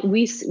yet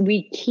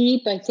we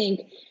keep, I think,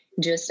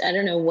 I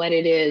don't know what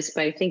it is,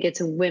 but I think it's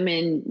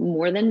women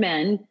more than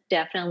men.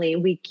 Definitely.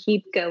 We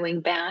keep going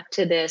back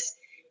to this.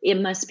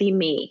 It must be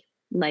me.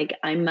 Like,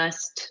 I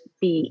must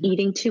be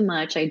eating too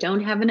much. I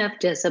don't have enough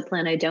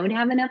discipline. I don't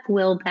have enough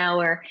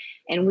willpower.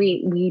 And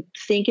we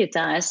think it's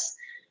us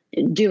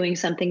doing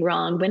something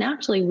wrong, when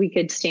actually we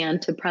could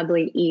stand to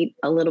probably eat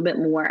a little bit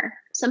more.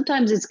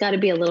 Sometimes it's got to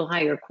be a little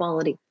higher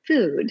quality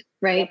food,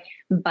 right?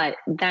 But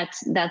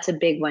that's a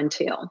big one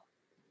too.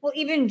 Well,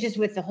 even just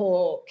with the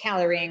whole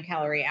calorie in,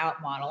 calorie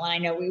out model, and I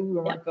know we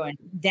weren't going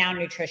down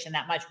nutrition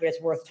that much, but it's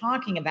worth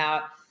talking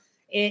about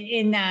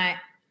in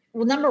that.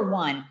 Well, number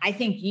one, I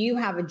think you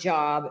and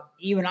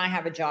I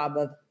have a job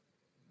of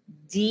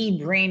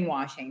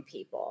de-brainwashing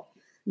people,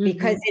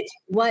 because it's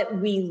what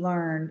we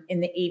learned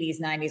in the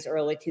 80s, 90s,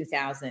 early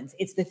 2000s.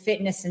 It's the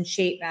fitness and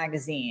shape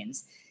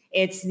magazines.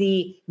 It's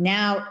the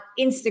now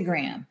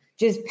Instagram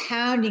just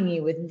pounding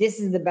you with, this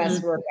is the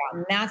best workout,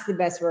 and that's the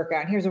best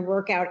workout. And here's a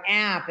workout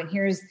app, and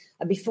here's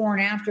a before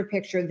and after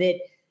picture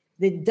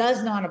that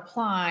does not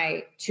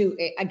apply to,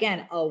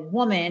 again, a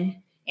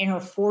woman in her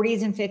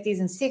 40s and 50s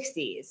and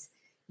 60s.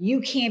 You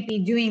can't be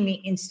doing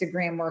the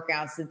Instagram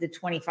workouts that the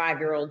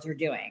 25-year-olds are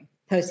doing,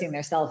 posting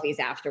their selfies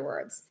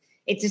afterwards.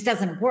 It just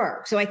doesn't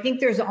work. So I think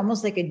there's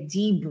almost like a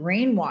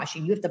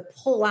de-brainwashing. You have to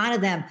pull out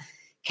of them.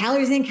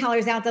 Calories in,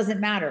 calories out doesn't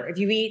matter. If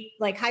you eat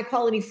like high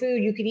quality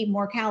food, you could eat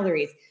more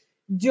calories.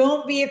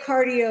 Don't be a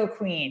cardio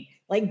queen.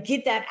 Like,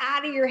 get that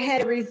out of your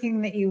head,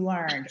 everything that you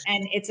learned.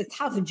 And it's a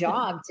tough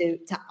job to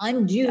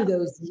undo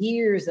those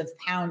years of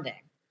pounding.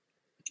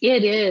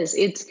 It is.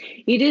 It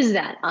is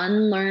that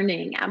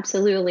unlearning.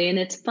 Absolutely. And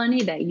it's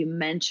funny that you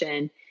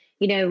mentioned,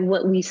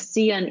 what we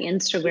see on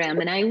Instagram.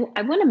 And I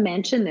want to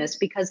mention this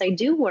because I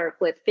do work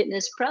with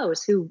fitness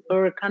pros who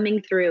are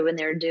coming through and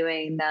they're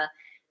doing the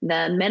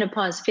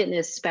Menopause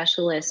Fitness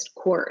Specialist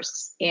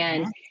course.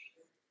 And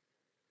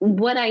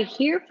what I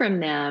hear from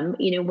them,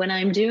 when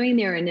I'm doing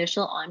their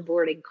initial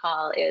onboarding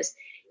call is,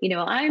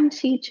 I'm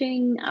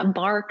teaching a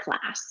bar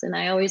class, and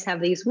I always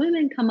have these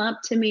women come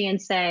up to me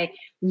and say,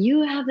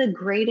 you have the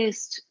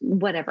greatest,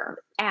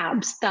 whatever,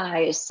 abs,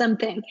 thighs,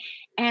 something.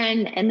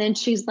 And then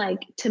she's like,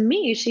 to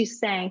me, she's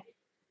saying,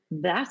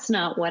 that's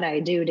not what I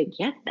do to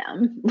get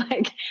them.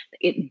 Like,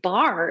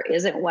 bar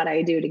isn't what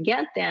I do to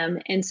get them.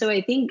 And so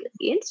I think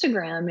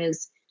Instagram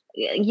is,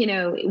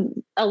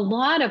 a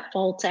lot of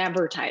false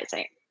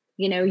advertising.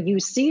 You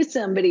see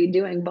somebody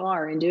doing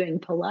bar and doing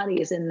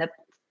Pilates, and the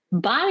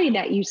body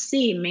that you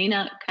see may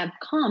not have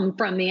come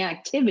from the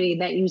activity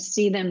that you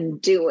see them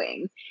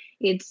doing.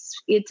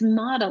 It's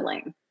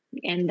modeling.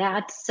 And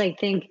that's, I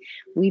think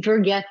we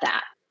forget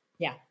that.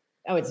 Yeah.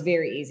 Oh, it's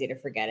very easy to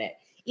forget it.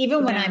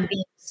 Even when I'm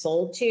being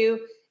sold to,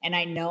 and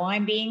I know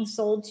I'm being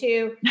sold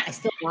to, I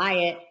still buy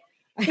it.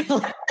 I know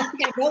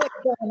what's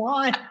going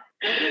on.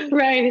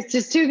 Right. It's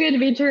just too good to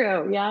be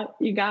true. Yeah.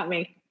 You got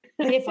me.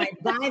 But if I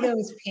buy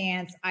those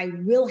pants, I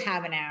will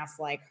have an ass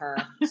like her.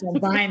 So I'm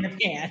buying the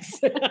pants.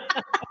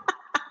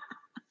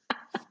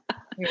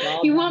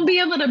 You won't be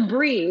able to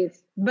breathe,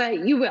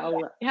 but you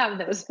will have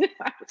those.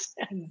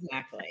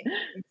 Exactly.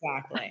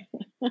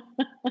 So,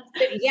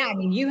 yeah, I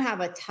mean, you have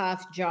a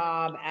tough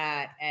job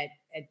at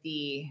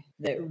the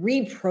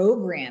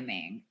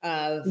reprogramming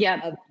of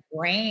the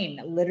brain,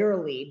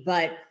 literally.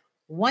 But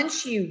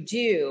once you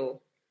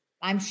do,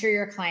 I'm sure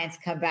your clients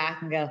come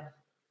back and go,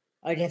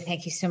 oh, yeah,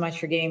 thank you so much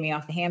for getting me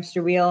off the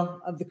hamster wheel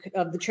of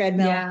the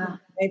treadmill. Yeah.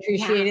 I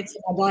appreciate it. So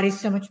my body's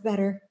so much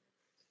better.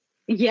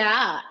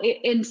 Yeah,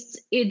 it's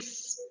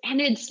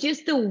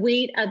just the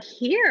weight up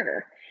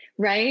here,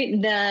 right?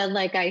 The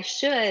like I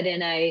should,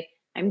 and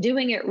I'm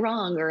doing it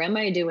wrong, or am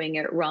I doing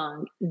it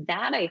wrong?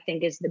 That I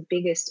think is the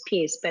biggest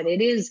piece, but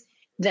it is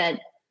that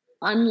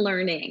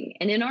unlearning.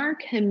 And in our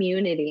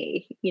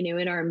community,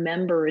 in our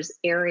members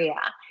area,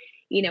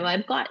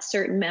 I've got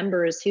certain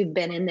members who've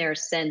been in there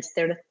since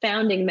they're the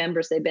founding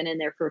members. They've been in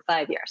there for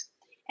 5 years.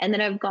 And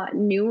then I've got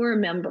newer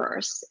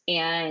members,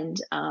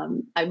 and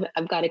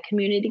I've got a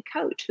community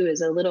coach who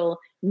is a little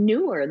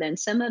newer than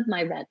some of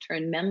my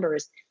veteran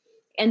members.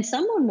 And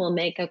someone will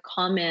make a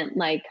comment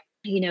like,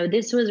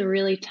 this was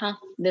really tough.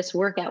 This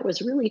workout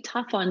was really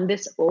tough on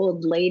this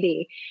old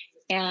lady.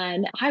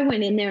 And I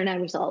went in there and I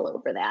was all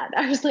over that.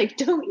 I was like,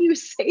 don't you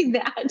say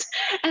that.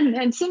 And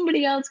then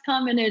somebody else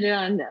commented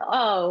on,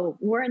 oh,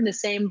 we're in the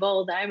same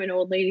boat. I'm an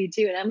old lady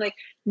too. And I'm like,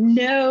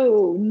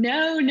 no.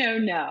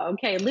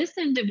 Okay,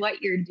 listen to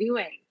what you're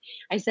doing.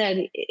 I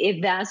said, if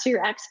that's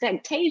your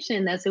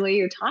expectation, that's the way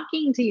you're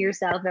talking to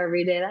yourself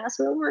every day, that's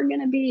what we're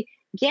going to be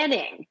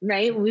getting,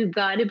 right? We've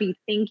got to be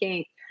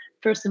thinking,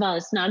 first of all,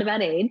 it's not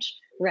about age.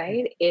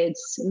 Right?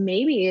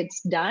 Maybe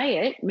it's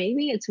diet.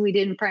 Maybe it's we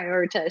didn't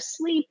prioritize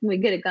sleep.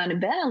 We could have gone to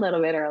bed a little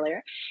bit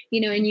earlier,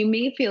 and you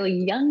may feel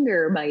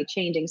younger by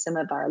changing some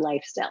of our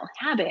lifestyle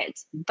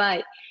habits.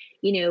 But,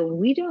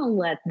 we don't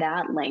let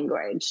that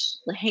language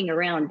hang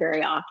around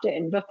very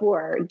often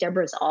before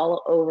Debra's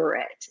all over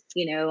it,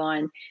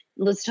 on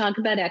let's talk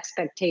about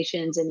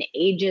expectations and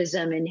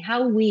ageism and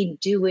how we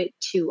do it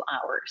to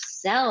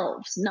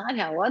ourselves, not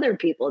how other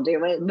people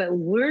do it, but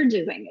we're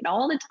doing it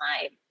all the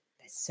time.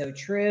 So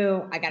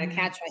true. I got to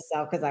catch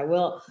myself, because I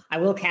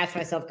will catch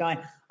myself going,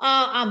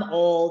 oh, I'm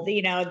old,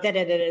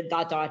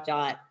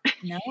 dot.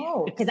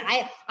 No, because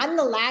I'm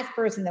the last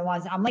person that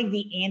I'm like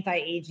the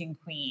anti-aging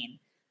queen.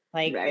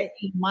 Like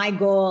my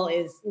goal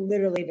is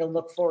literally to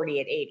look 40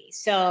 at 80.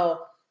 So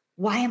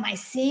why am I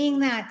saying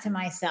that to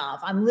myself?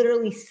 I'm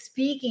literally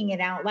speaking it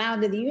out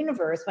loud to the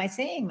universe by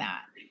saying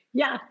that.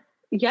 Yeah.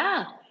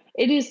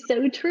 It is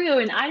so true.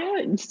 And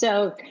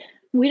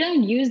we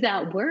don't use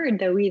that word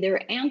though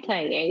either,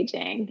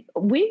 anti-aging.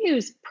 We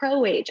use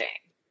pro-aging,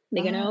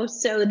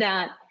 so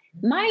that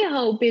my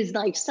hope is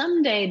like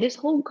someday this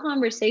whole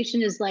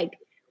conversation is like,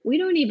 we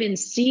don't even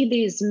see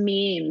these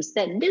memes.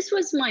 That this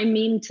was my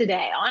meme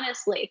today.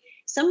 Honestly,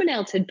 someone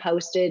else had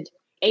posted,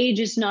 age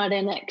is not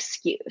an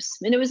excuse.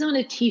 And it was on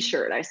a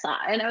t-shirt I saw.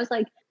 And I was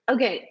like,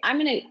 okay, I'm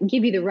going to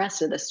give you the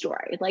rest of the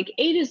story. Like,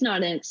 age is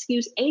not an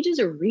excuse. Age is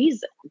a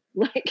reason.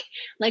 Like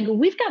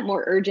we've got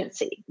more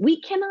urgency. We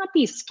cannot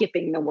be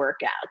skipping the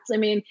workouts. I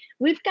mean,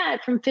 we've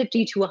got from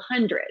 50 to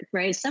 100,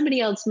 right?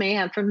 Somebody else may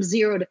have from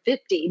 0 to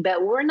 50,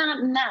 but we're not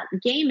in that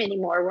game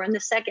anymore. We're in the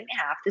second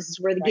half. This is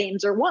where the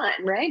games are won,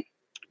 right?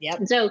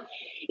 Yep. So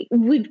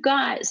we've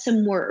got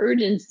some more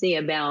urgency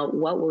about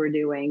what we're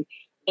doing.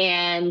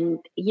 And,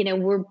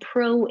 we're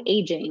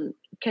pro-aging,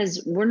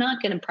 because we're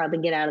not going to probably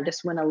get out of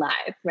this one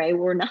alive, right?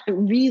 We're not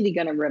really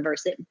going to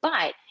reverse it,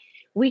 but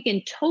we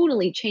can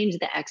totally change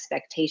the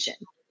expectation.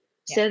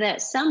 so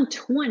that some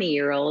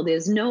 20-year-old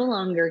is no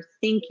longer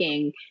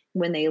thinking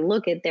when they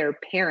look at their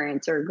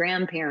parents or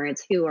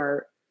grandparents who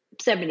are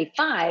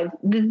 75,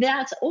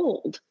 that's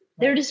old.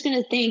 They're just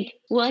going to think,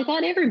 well, I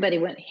thought everybody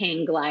went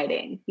hang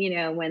gliding,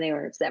 when they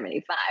were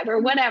 75 or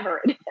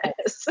whatever it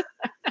is.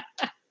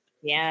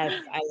 Yes,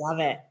 I love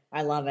it.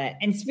 I love it.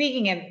 And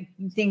speaking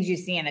of things you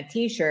see on a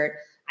t-shirt,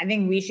 I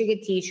think we should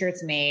get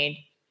t-shirts made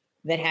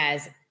that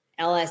has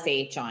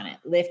LSH on it,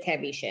 lift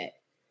heavy shit.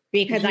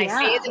 Because I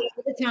say it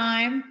all the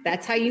time.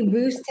 That's how you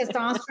boost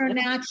testosterone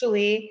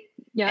naturally.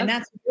 Yeah. And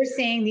that's what we're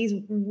saying these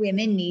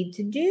women need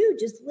to do.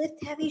 Just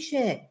lift heavy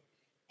shit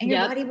and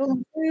your body will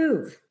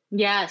improve.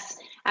 Yes,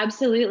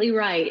 absolutely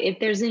right. If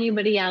there's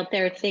anybody out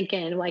there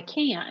thinking, well, I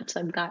can't,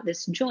 I've got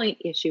this joint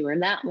issue or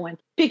that one,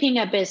 picking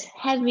up as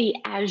heavy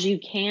as you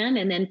can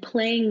and then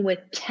playing with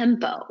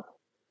tempo,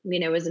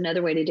 is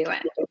another way to do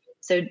it.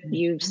 So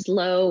you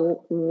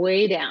slow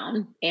way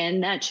down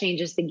and that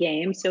changes the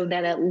game so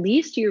that at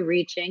least you're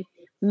reaching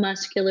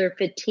muscular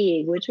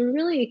fatigue, which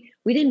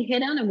we didn't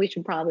hit on, and we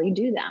should probably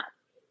do that.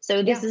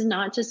 So this is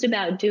not just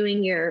about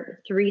doing your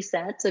 3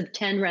 sets of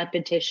 10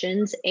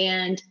 repetitions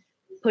and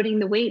putting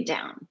the weight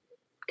down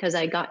because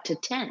I got to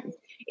 10.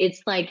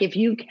 It's like if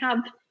you have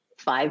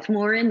 5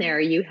 more in there,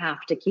 you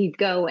have to keep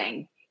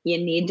going. You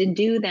need to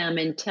do them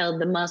until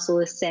the muscle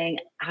is saying,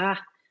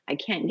 I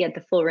can't get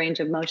the full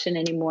range of motion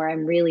anymore.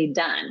 I'm really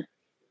done.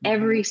 Mm-hmm.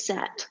 Every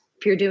set,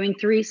 if you're doing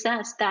 3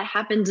 sets, that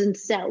happens in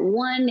set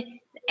 1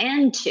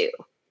 and 2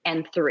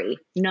 and 3,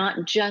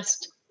 not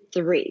just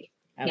 3.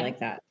 I like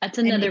that. That's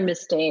another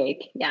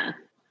mistake. Yeah.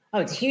 Oh,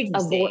 it's a huge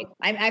mistake.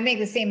 I make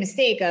the same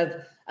mistake of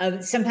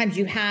sometimes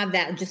you have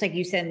that, just like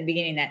you said in the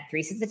beginning, that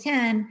 3 sets of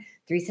 10,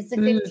 3 sets of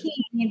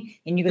 15,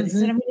 and you go, this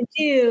is what I'm going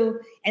to do.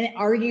 And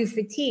are you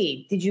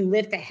fatigued? Did you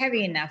lift a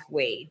heavy enough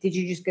weight? Did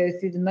you just go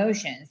through the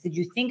motions? Did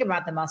you think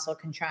about the muscle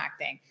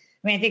contracting?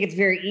 I mean, I think it's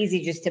very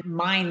easy just to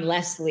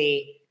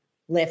mindlessly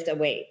lift a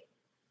weight.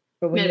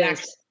 But when you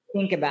actually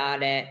think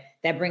about it,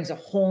 that brings a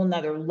whole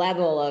nother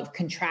level of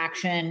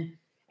contraction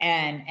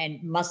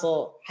and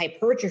muscle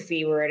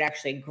hypertrophy where it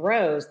actually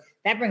grows.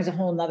 That brings a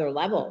whole nother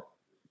level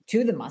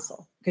to the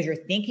muscle because you're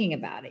thinking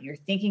about it. You're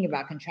thinking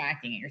about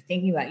contracting it. You're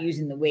thinking about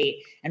using the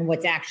weight and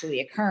what's actually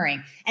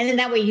occurring. And then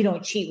that way you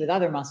don't cheat with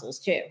other muscles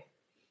too.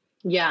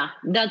 Yeah,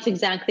 that's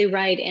exactly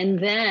right. And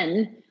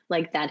then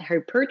like that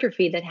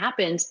hypertrophy that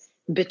happens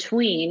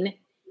between,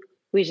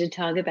 we should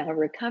talk about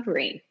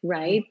recovery,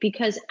 right?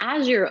 Because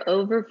as you're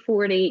over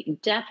 40,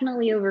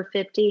 definitely over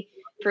 50,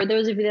 for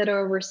those of you that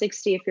are over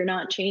 60, if you're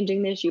not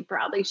changing this, you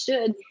probably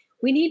should.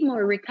 We need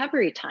more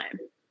recovery time.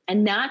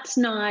 And that's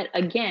not,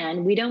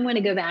 again, we don't want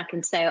to go back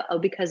and say, oh,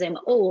 because I'm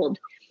old.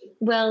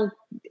 Well,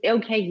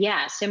 okay,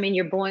 yes. I mean,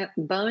 your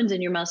bones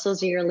and your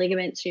muscles and your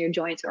ligaments and your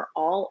joints are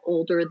all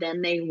older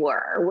than they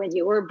were when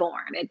you were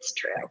born. It's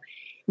true.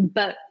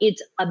 But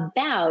it's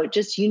about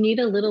just, you need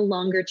a little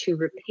longer to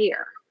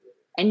repair.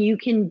 And you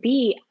can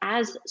be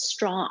as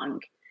strong,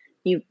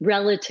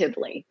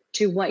 relatively,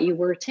 to what you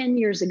were 10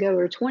 years ago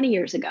or 20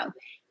 years ago,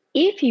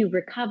 if you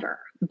recover.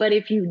 But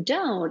if you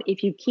don't,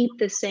 if you keep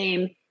the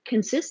same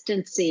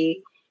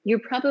consistency, you're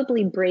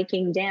probably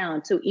breaking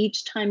down. So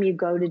each time you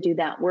go to do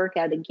that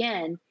workout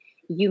again,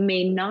 you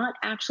may not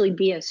actually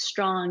be as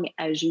strong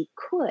as you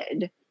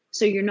could.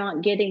 So you're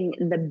not getting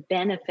the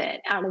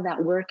benefit out of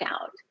that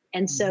workout.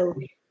 And so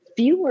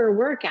fewer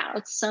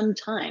workouts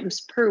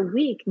sometimes per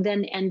week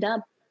then end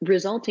up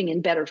resulting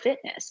in better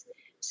fitness.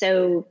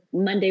 So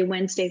Monday,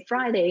 Wednesday,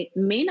 Friday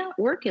may not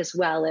work as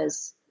well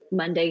as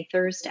Monday,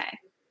 Thursday.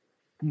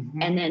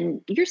 And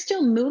then you're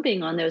still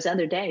moving on those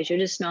other days. You're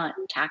just not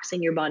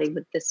taxing your body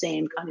with the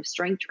same kind of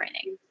strength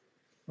training.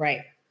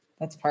 Right.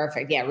 That's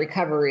perfect. Yeah.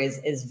 Recovery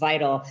is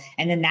vital.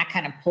 And then that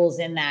kind of pulls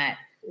in that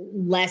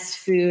less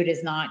food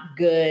is not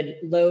good.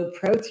 Low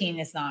protein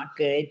is not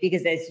good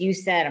because, as you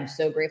said, I'm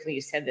so grateful you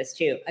said this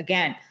too.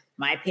 Again,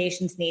 my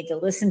patients need to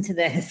listen to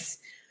this.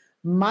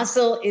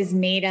 Muscle is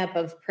made up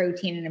of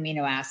protein and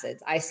amino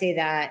acids. I say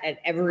that at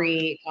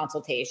every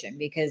consultation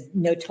because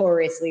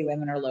notoriously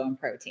women are low in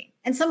protein.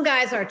 And some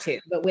guys are too,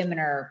 but women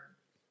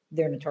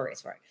they're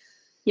notorious for it.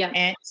 Yeah.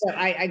 And so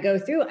I go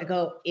through,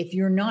 if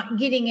you're not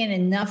getting in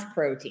enough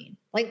protein,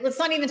 like let's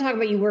not even talk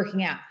about you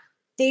working out,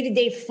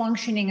 day-to-day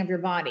functioning of your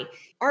body.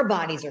 Our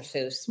bodies are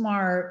so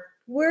smart.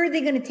 Where's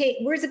it going to take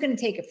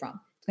it from?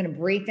 It's going to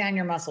break down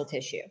your muscle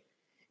tissue.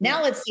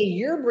 Now let's say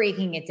you're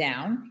breaking it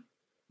down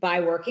by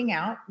working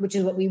out, which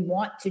is what we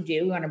want to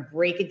do. We want to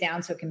break it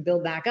down so it can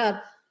build back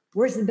up.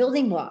 Where's the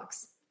building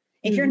blocks?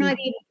 If you're not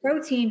eating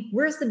protein,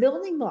 where's the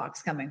building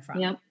blocks coming from?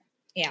 Yep.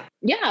 Yeah.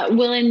 Yeah.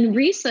 Well, and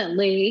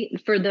recently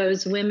for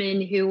those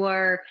women who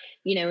are,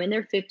 in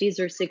their 50s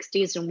or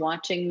 60s and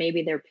watching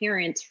maybe their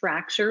parents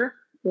fracture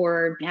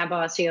or have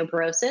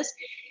osteoporosis,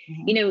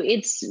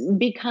 it's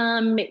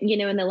become,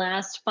 in the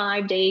last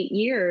 5 to 8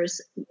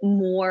 years,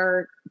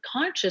 more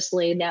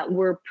consciously that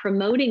we're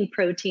promoting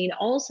protein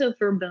also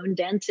for bone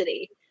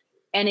density.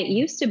 And it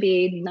used to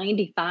be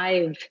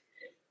 95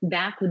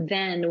 back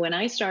then when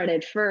I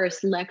started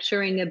first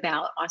lecturing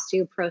about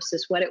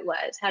osteoporosis, what it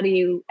was, how do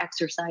you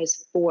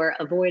exercise for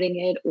avoiding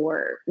it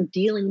or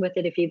dealing with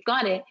it if you've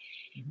got it,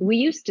 we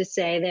used to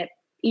say that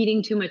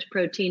eating too much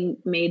protein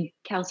made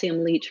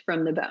calcium leach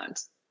from the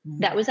bones.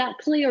 That was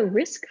actually a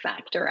risk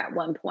factor at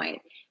one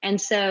point.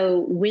 And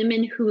so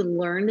women who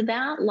learned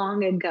that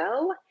long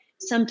ago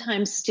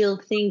sometimes still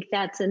think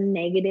that's a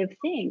negative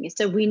thing.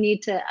 So we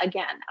need to,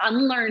 again,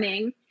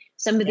 unlearning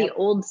some of the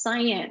old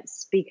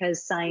science,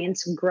 because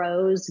science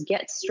grows,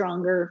 gets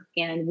stronger,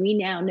 and we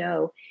now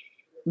know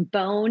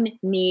bone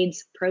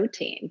needs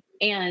protein.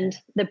 And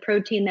the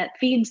protein that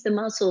feeds the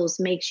muscles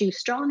makes you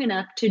strong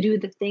enough to do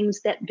the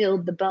things that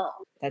build the bone.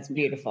 That's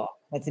beautiful.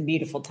 That's a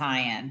beautiful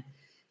tie-in.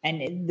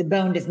 And the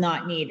bone does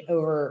not need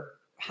over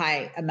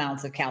high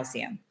amounts of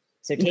calcium.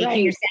 So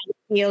taking your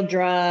Field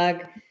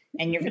drug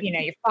and your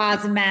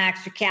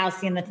Fosamax, your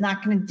calcium, that's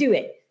not going to do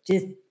it.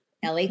 Just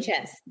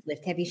LHS,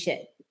 lift heavy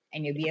shit,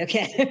 and you'll be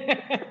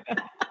okay.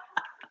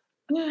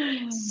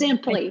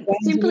 Simply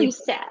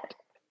said.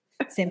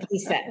 Simply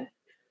said.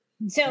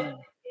 So,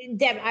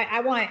 Deb,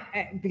 I want,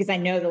 because I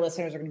know the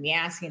listeners are going to be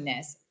asking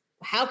this,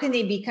 how can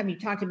they become, you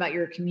talked about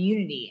your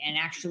community and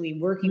actually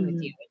working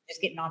with you, just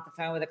getting off the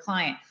phone with a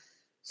client.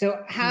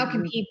 So how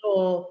can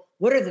people,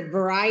 what are the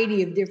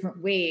variety of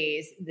different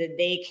ways that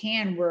they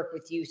can work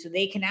with you so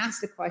they can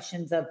ask the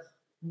questions of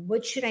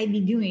what should I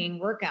be doing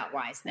workout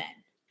wise then?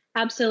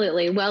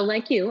 Absolutely. Well,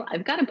 like you,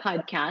 I've got a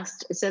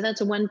podcast, so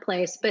that's one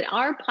place, but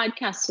our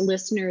podcast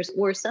listeners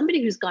or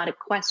somebody who's got a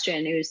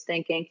question, who's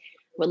thinking,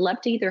 would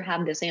love to either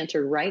have this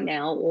answered right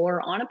now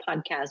or on a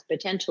podcast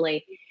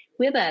potentially,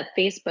 we have a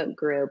Facebook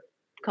group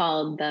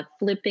called the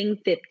Flipping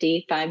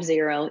 50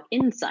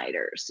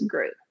 Insiders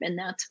group. And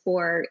that's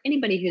for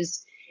anybody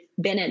who's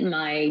been at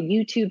my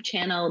YouTube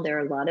channel. There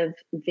are a lot of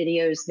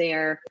videos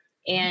there,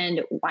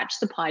 and watch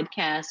the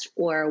podcast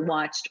or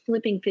watched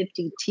Flipping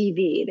 50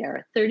 TV. There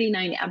are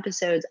 39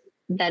 episodes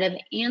that have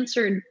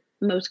answered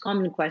most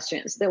common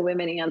questions that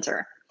women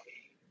answer.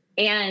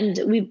 And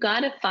we've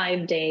got a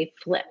 5-day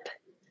flip.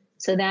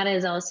 So that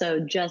is also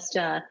just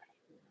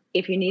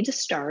if you need to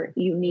start,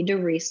 you need to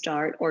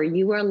restart, or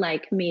you are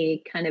like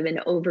me, kind of an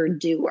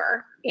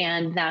overdoer,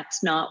 and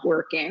that's not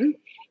working.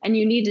 And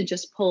you need to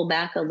just pull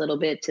back a little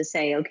bit to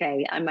say,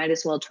 okay, I might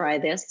as well try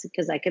this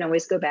because I can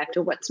always go back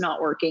to what's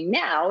not working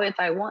now if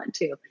I want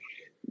to.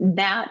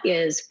 That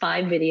is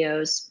 5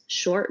 videos,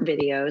 short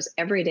videos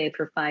every day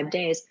for 5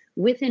 days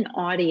with an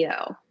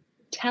audio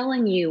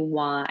telling you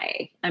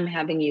why I'm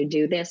having you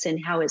do this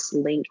and how it's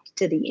linked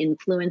to the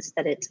influence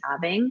that it's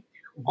having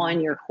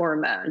on your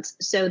hormones,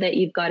 so that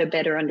you've got a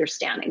better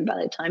understanding by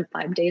the time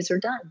 5 days are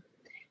done.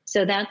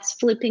 So that's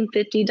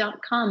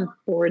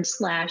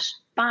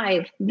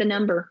flipping50.com/5, the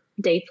number,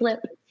 day flip.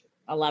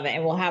 I love it.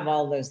 And we'll have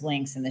all those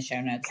links in the show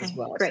notes as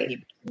well. Great. So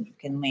you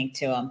can link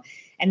to them.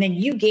 And then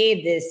you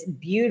gave this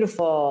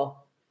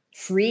beautiful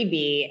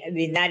freebie. I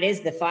mean, that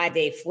is the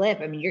 5-day flip.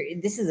 I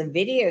mean, this is a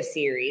video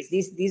series.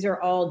 These are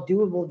all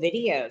doable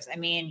videos. I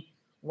mean,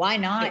 why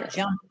not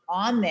jump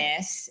on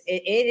this?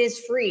 It is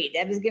free.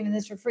 Deb is giving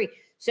this for free.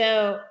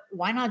 So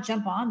why not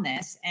jump on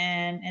this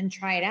and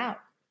try it out?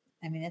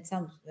 I mean, that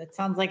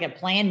sounds like a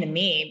plan to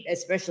me,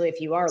 especially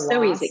if you are so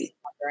lost. Easy.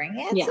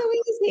 It's so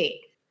easy.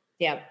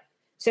 Yep.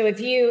 So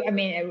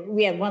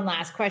we have one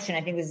last question.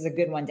 I think this is a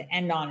good one to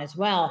end on as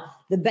well.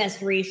 The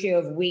best ratio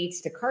of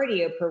weights to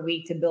cardio per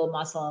week to build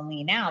muscle and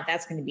lean out,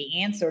 that's going to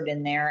be answered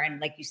in there.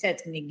 And like you said,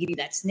 it's going to give you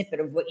that snippet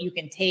of what you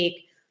can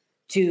take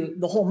to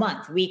the whole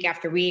month, week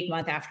after week,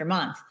 month after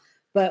month.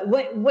 But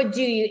what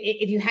do you,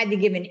 if you had to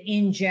give an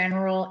in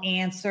general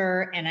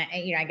answer, and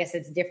I guess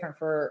it's different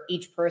for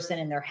each person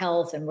and their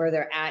health and where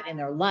they're at in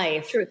their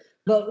life. True.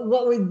 But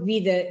what would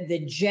be the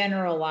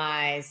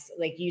generalized,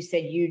 like you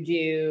said, you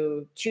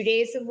do 2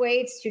 days of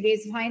weights, 2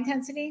 days of high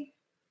intensity?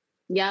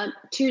 Yeah.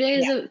 2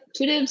 days of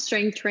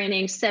strength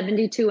training,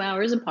 72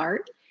 hours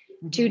apart,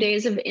 2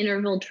 days of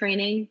interval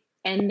training,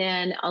 and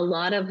then a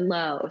lot of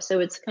low. So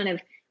it's kind of,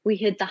 we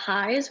hit the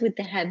highs with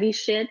the heavy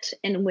shit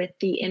and with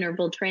the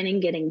interval training,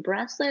 getting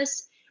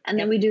breathless. And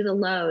then we do the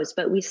lows,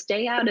 but we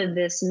stay out of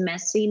this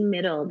messy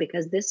middle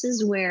because this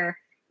is where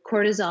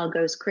cortisol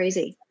goes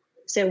crazy.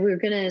 So we're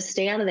going to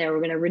stay out of there. We're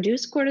going to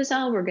reduce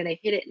cortisol. We're going to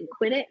hit it and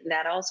quit it. And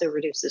that also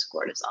reduces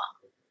cortisol.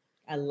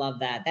 I love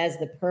that. That is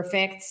the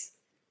perfect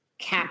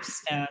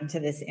capstone to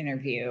this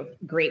interview.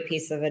 Great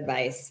piece of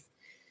advice.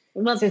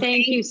 Well, so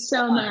thank you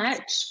so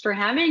much for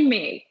having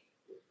me.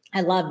 I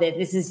love that.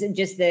 This is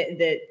just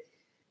the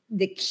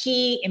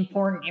key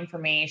important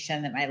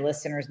information that my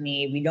listeners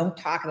need. We don't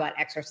talk about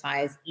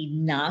exercise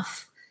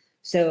enough.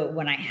 So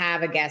when I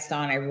have a guest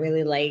on, I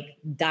really like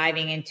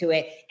diving into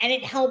it, and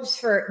it helps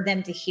for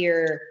them to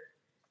hear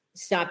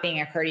stop being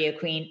a cardio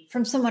queen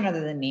from someone other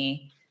than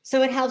me.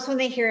 So it helps when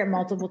they hear it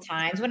multiple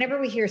times.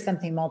 Whenever we hear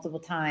something multiple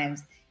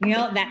times,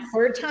 that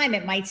third time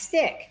it might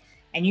stick,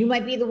 and you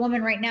might be the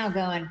woman right now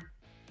going,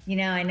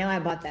 I know I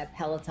bought that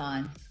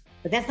Peloton,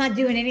 but that's not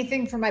doing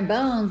anything for my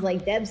bones,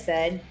 like Deb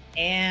said.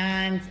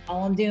 And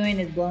all I'm doing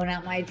is blowing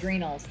out my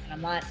adrenals, and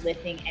I'm not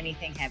lifting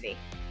anything heavy.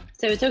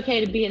 So it's okay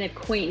to be an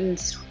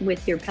acquaintance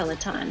with your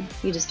Peloton.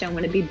 You just don't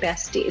want to be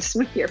besties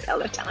with your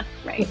Peloton,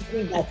 right?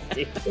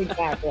 Besties,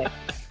 exactly.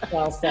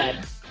 Well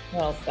said.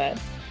 Well said.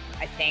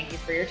 I thank you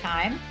for your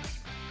time.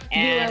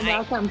 And you are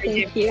welcome.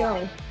 Thank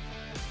you.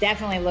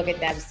 Definitely look at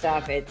Deb's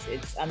stuff. It's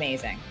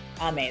amazing.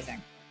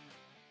 Amazing.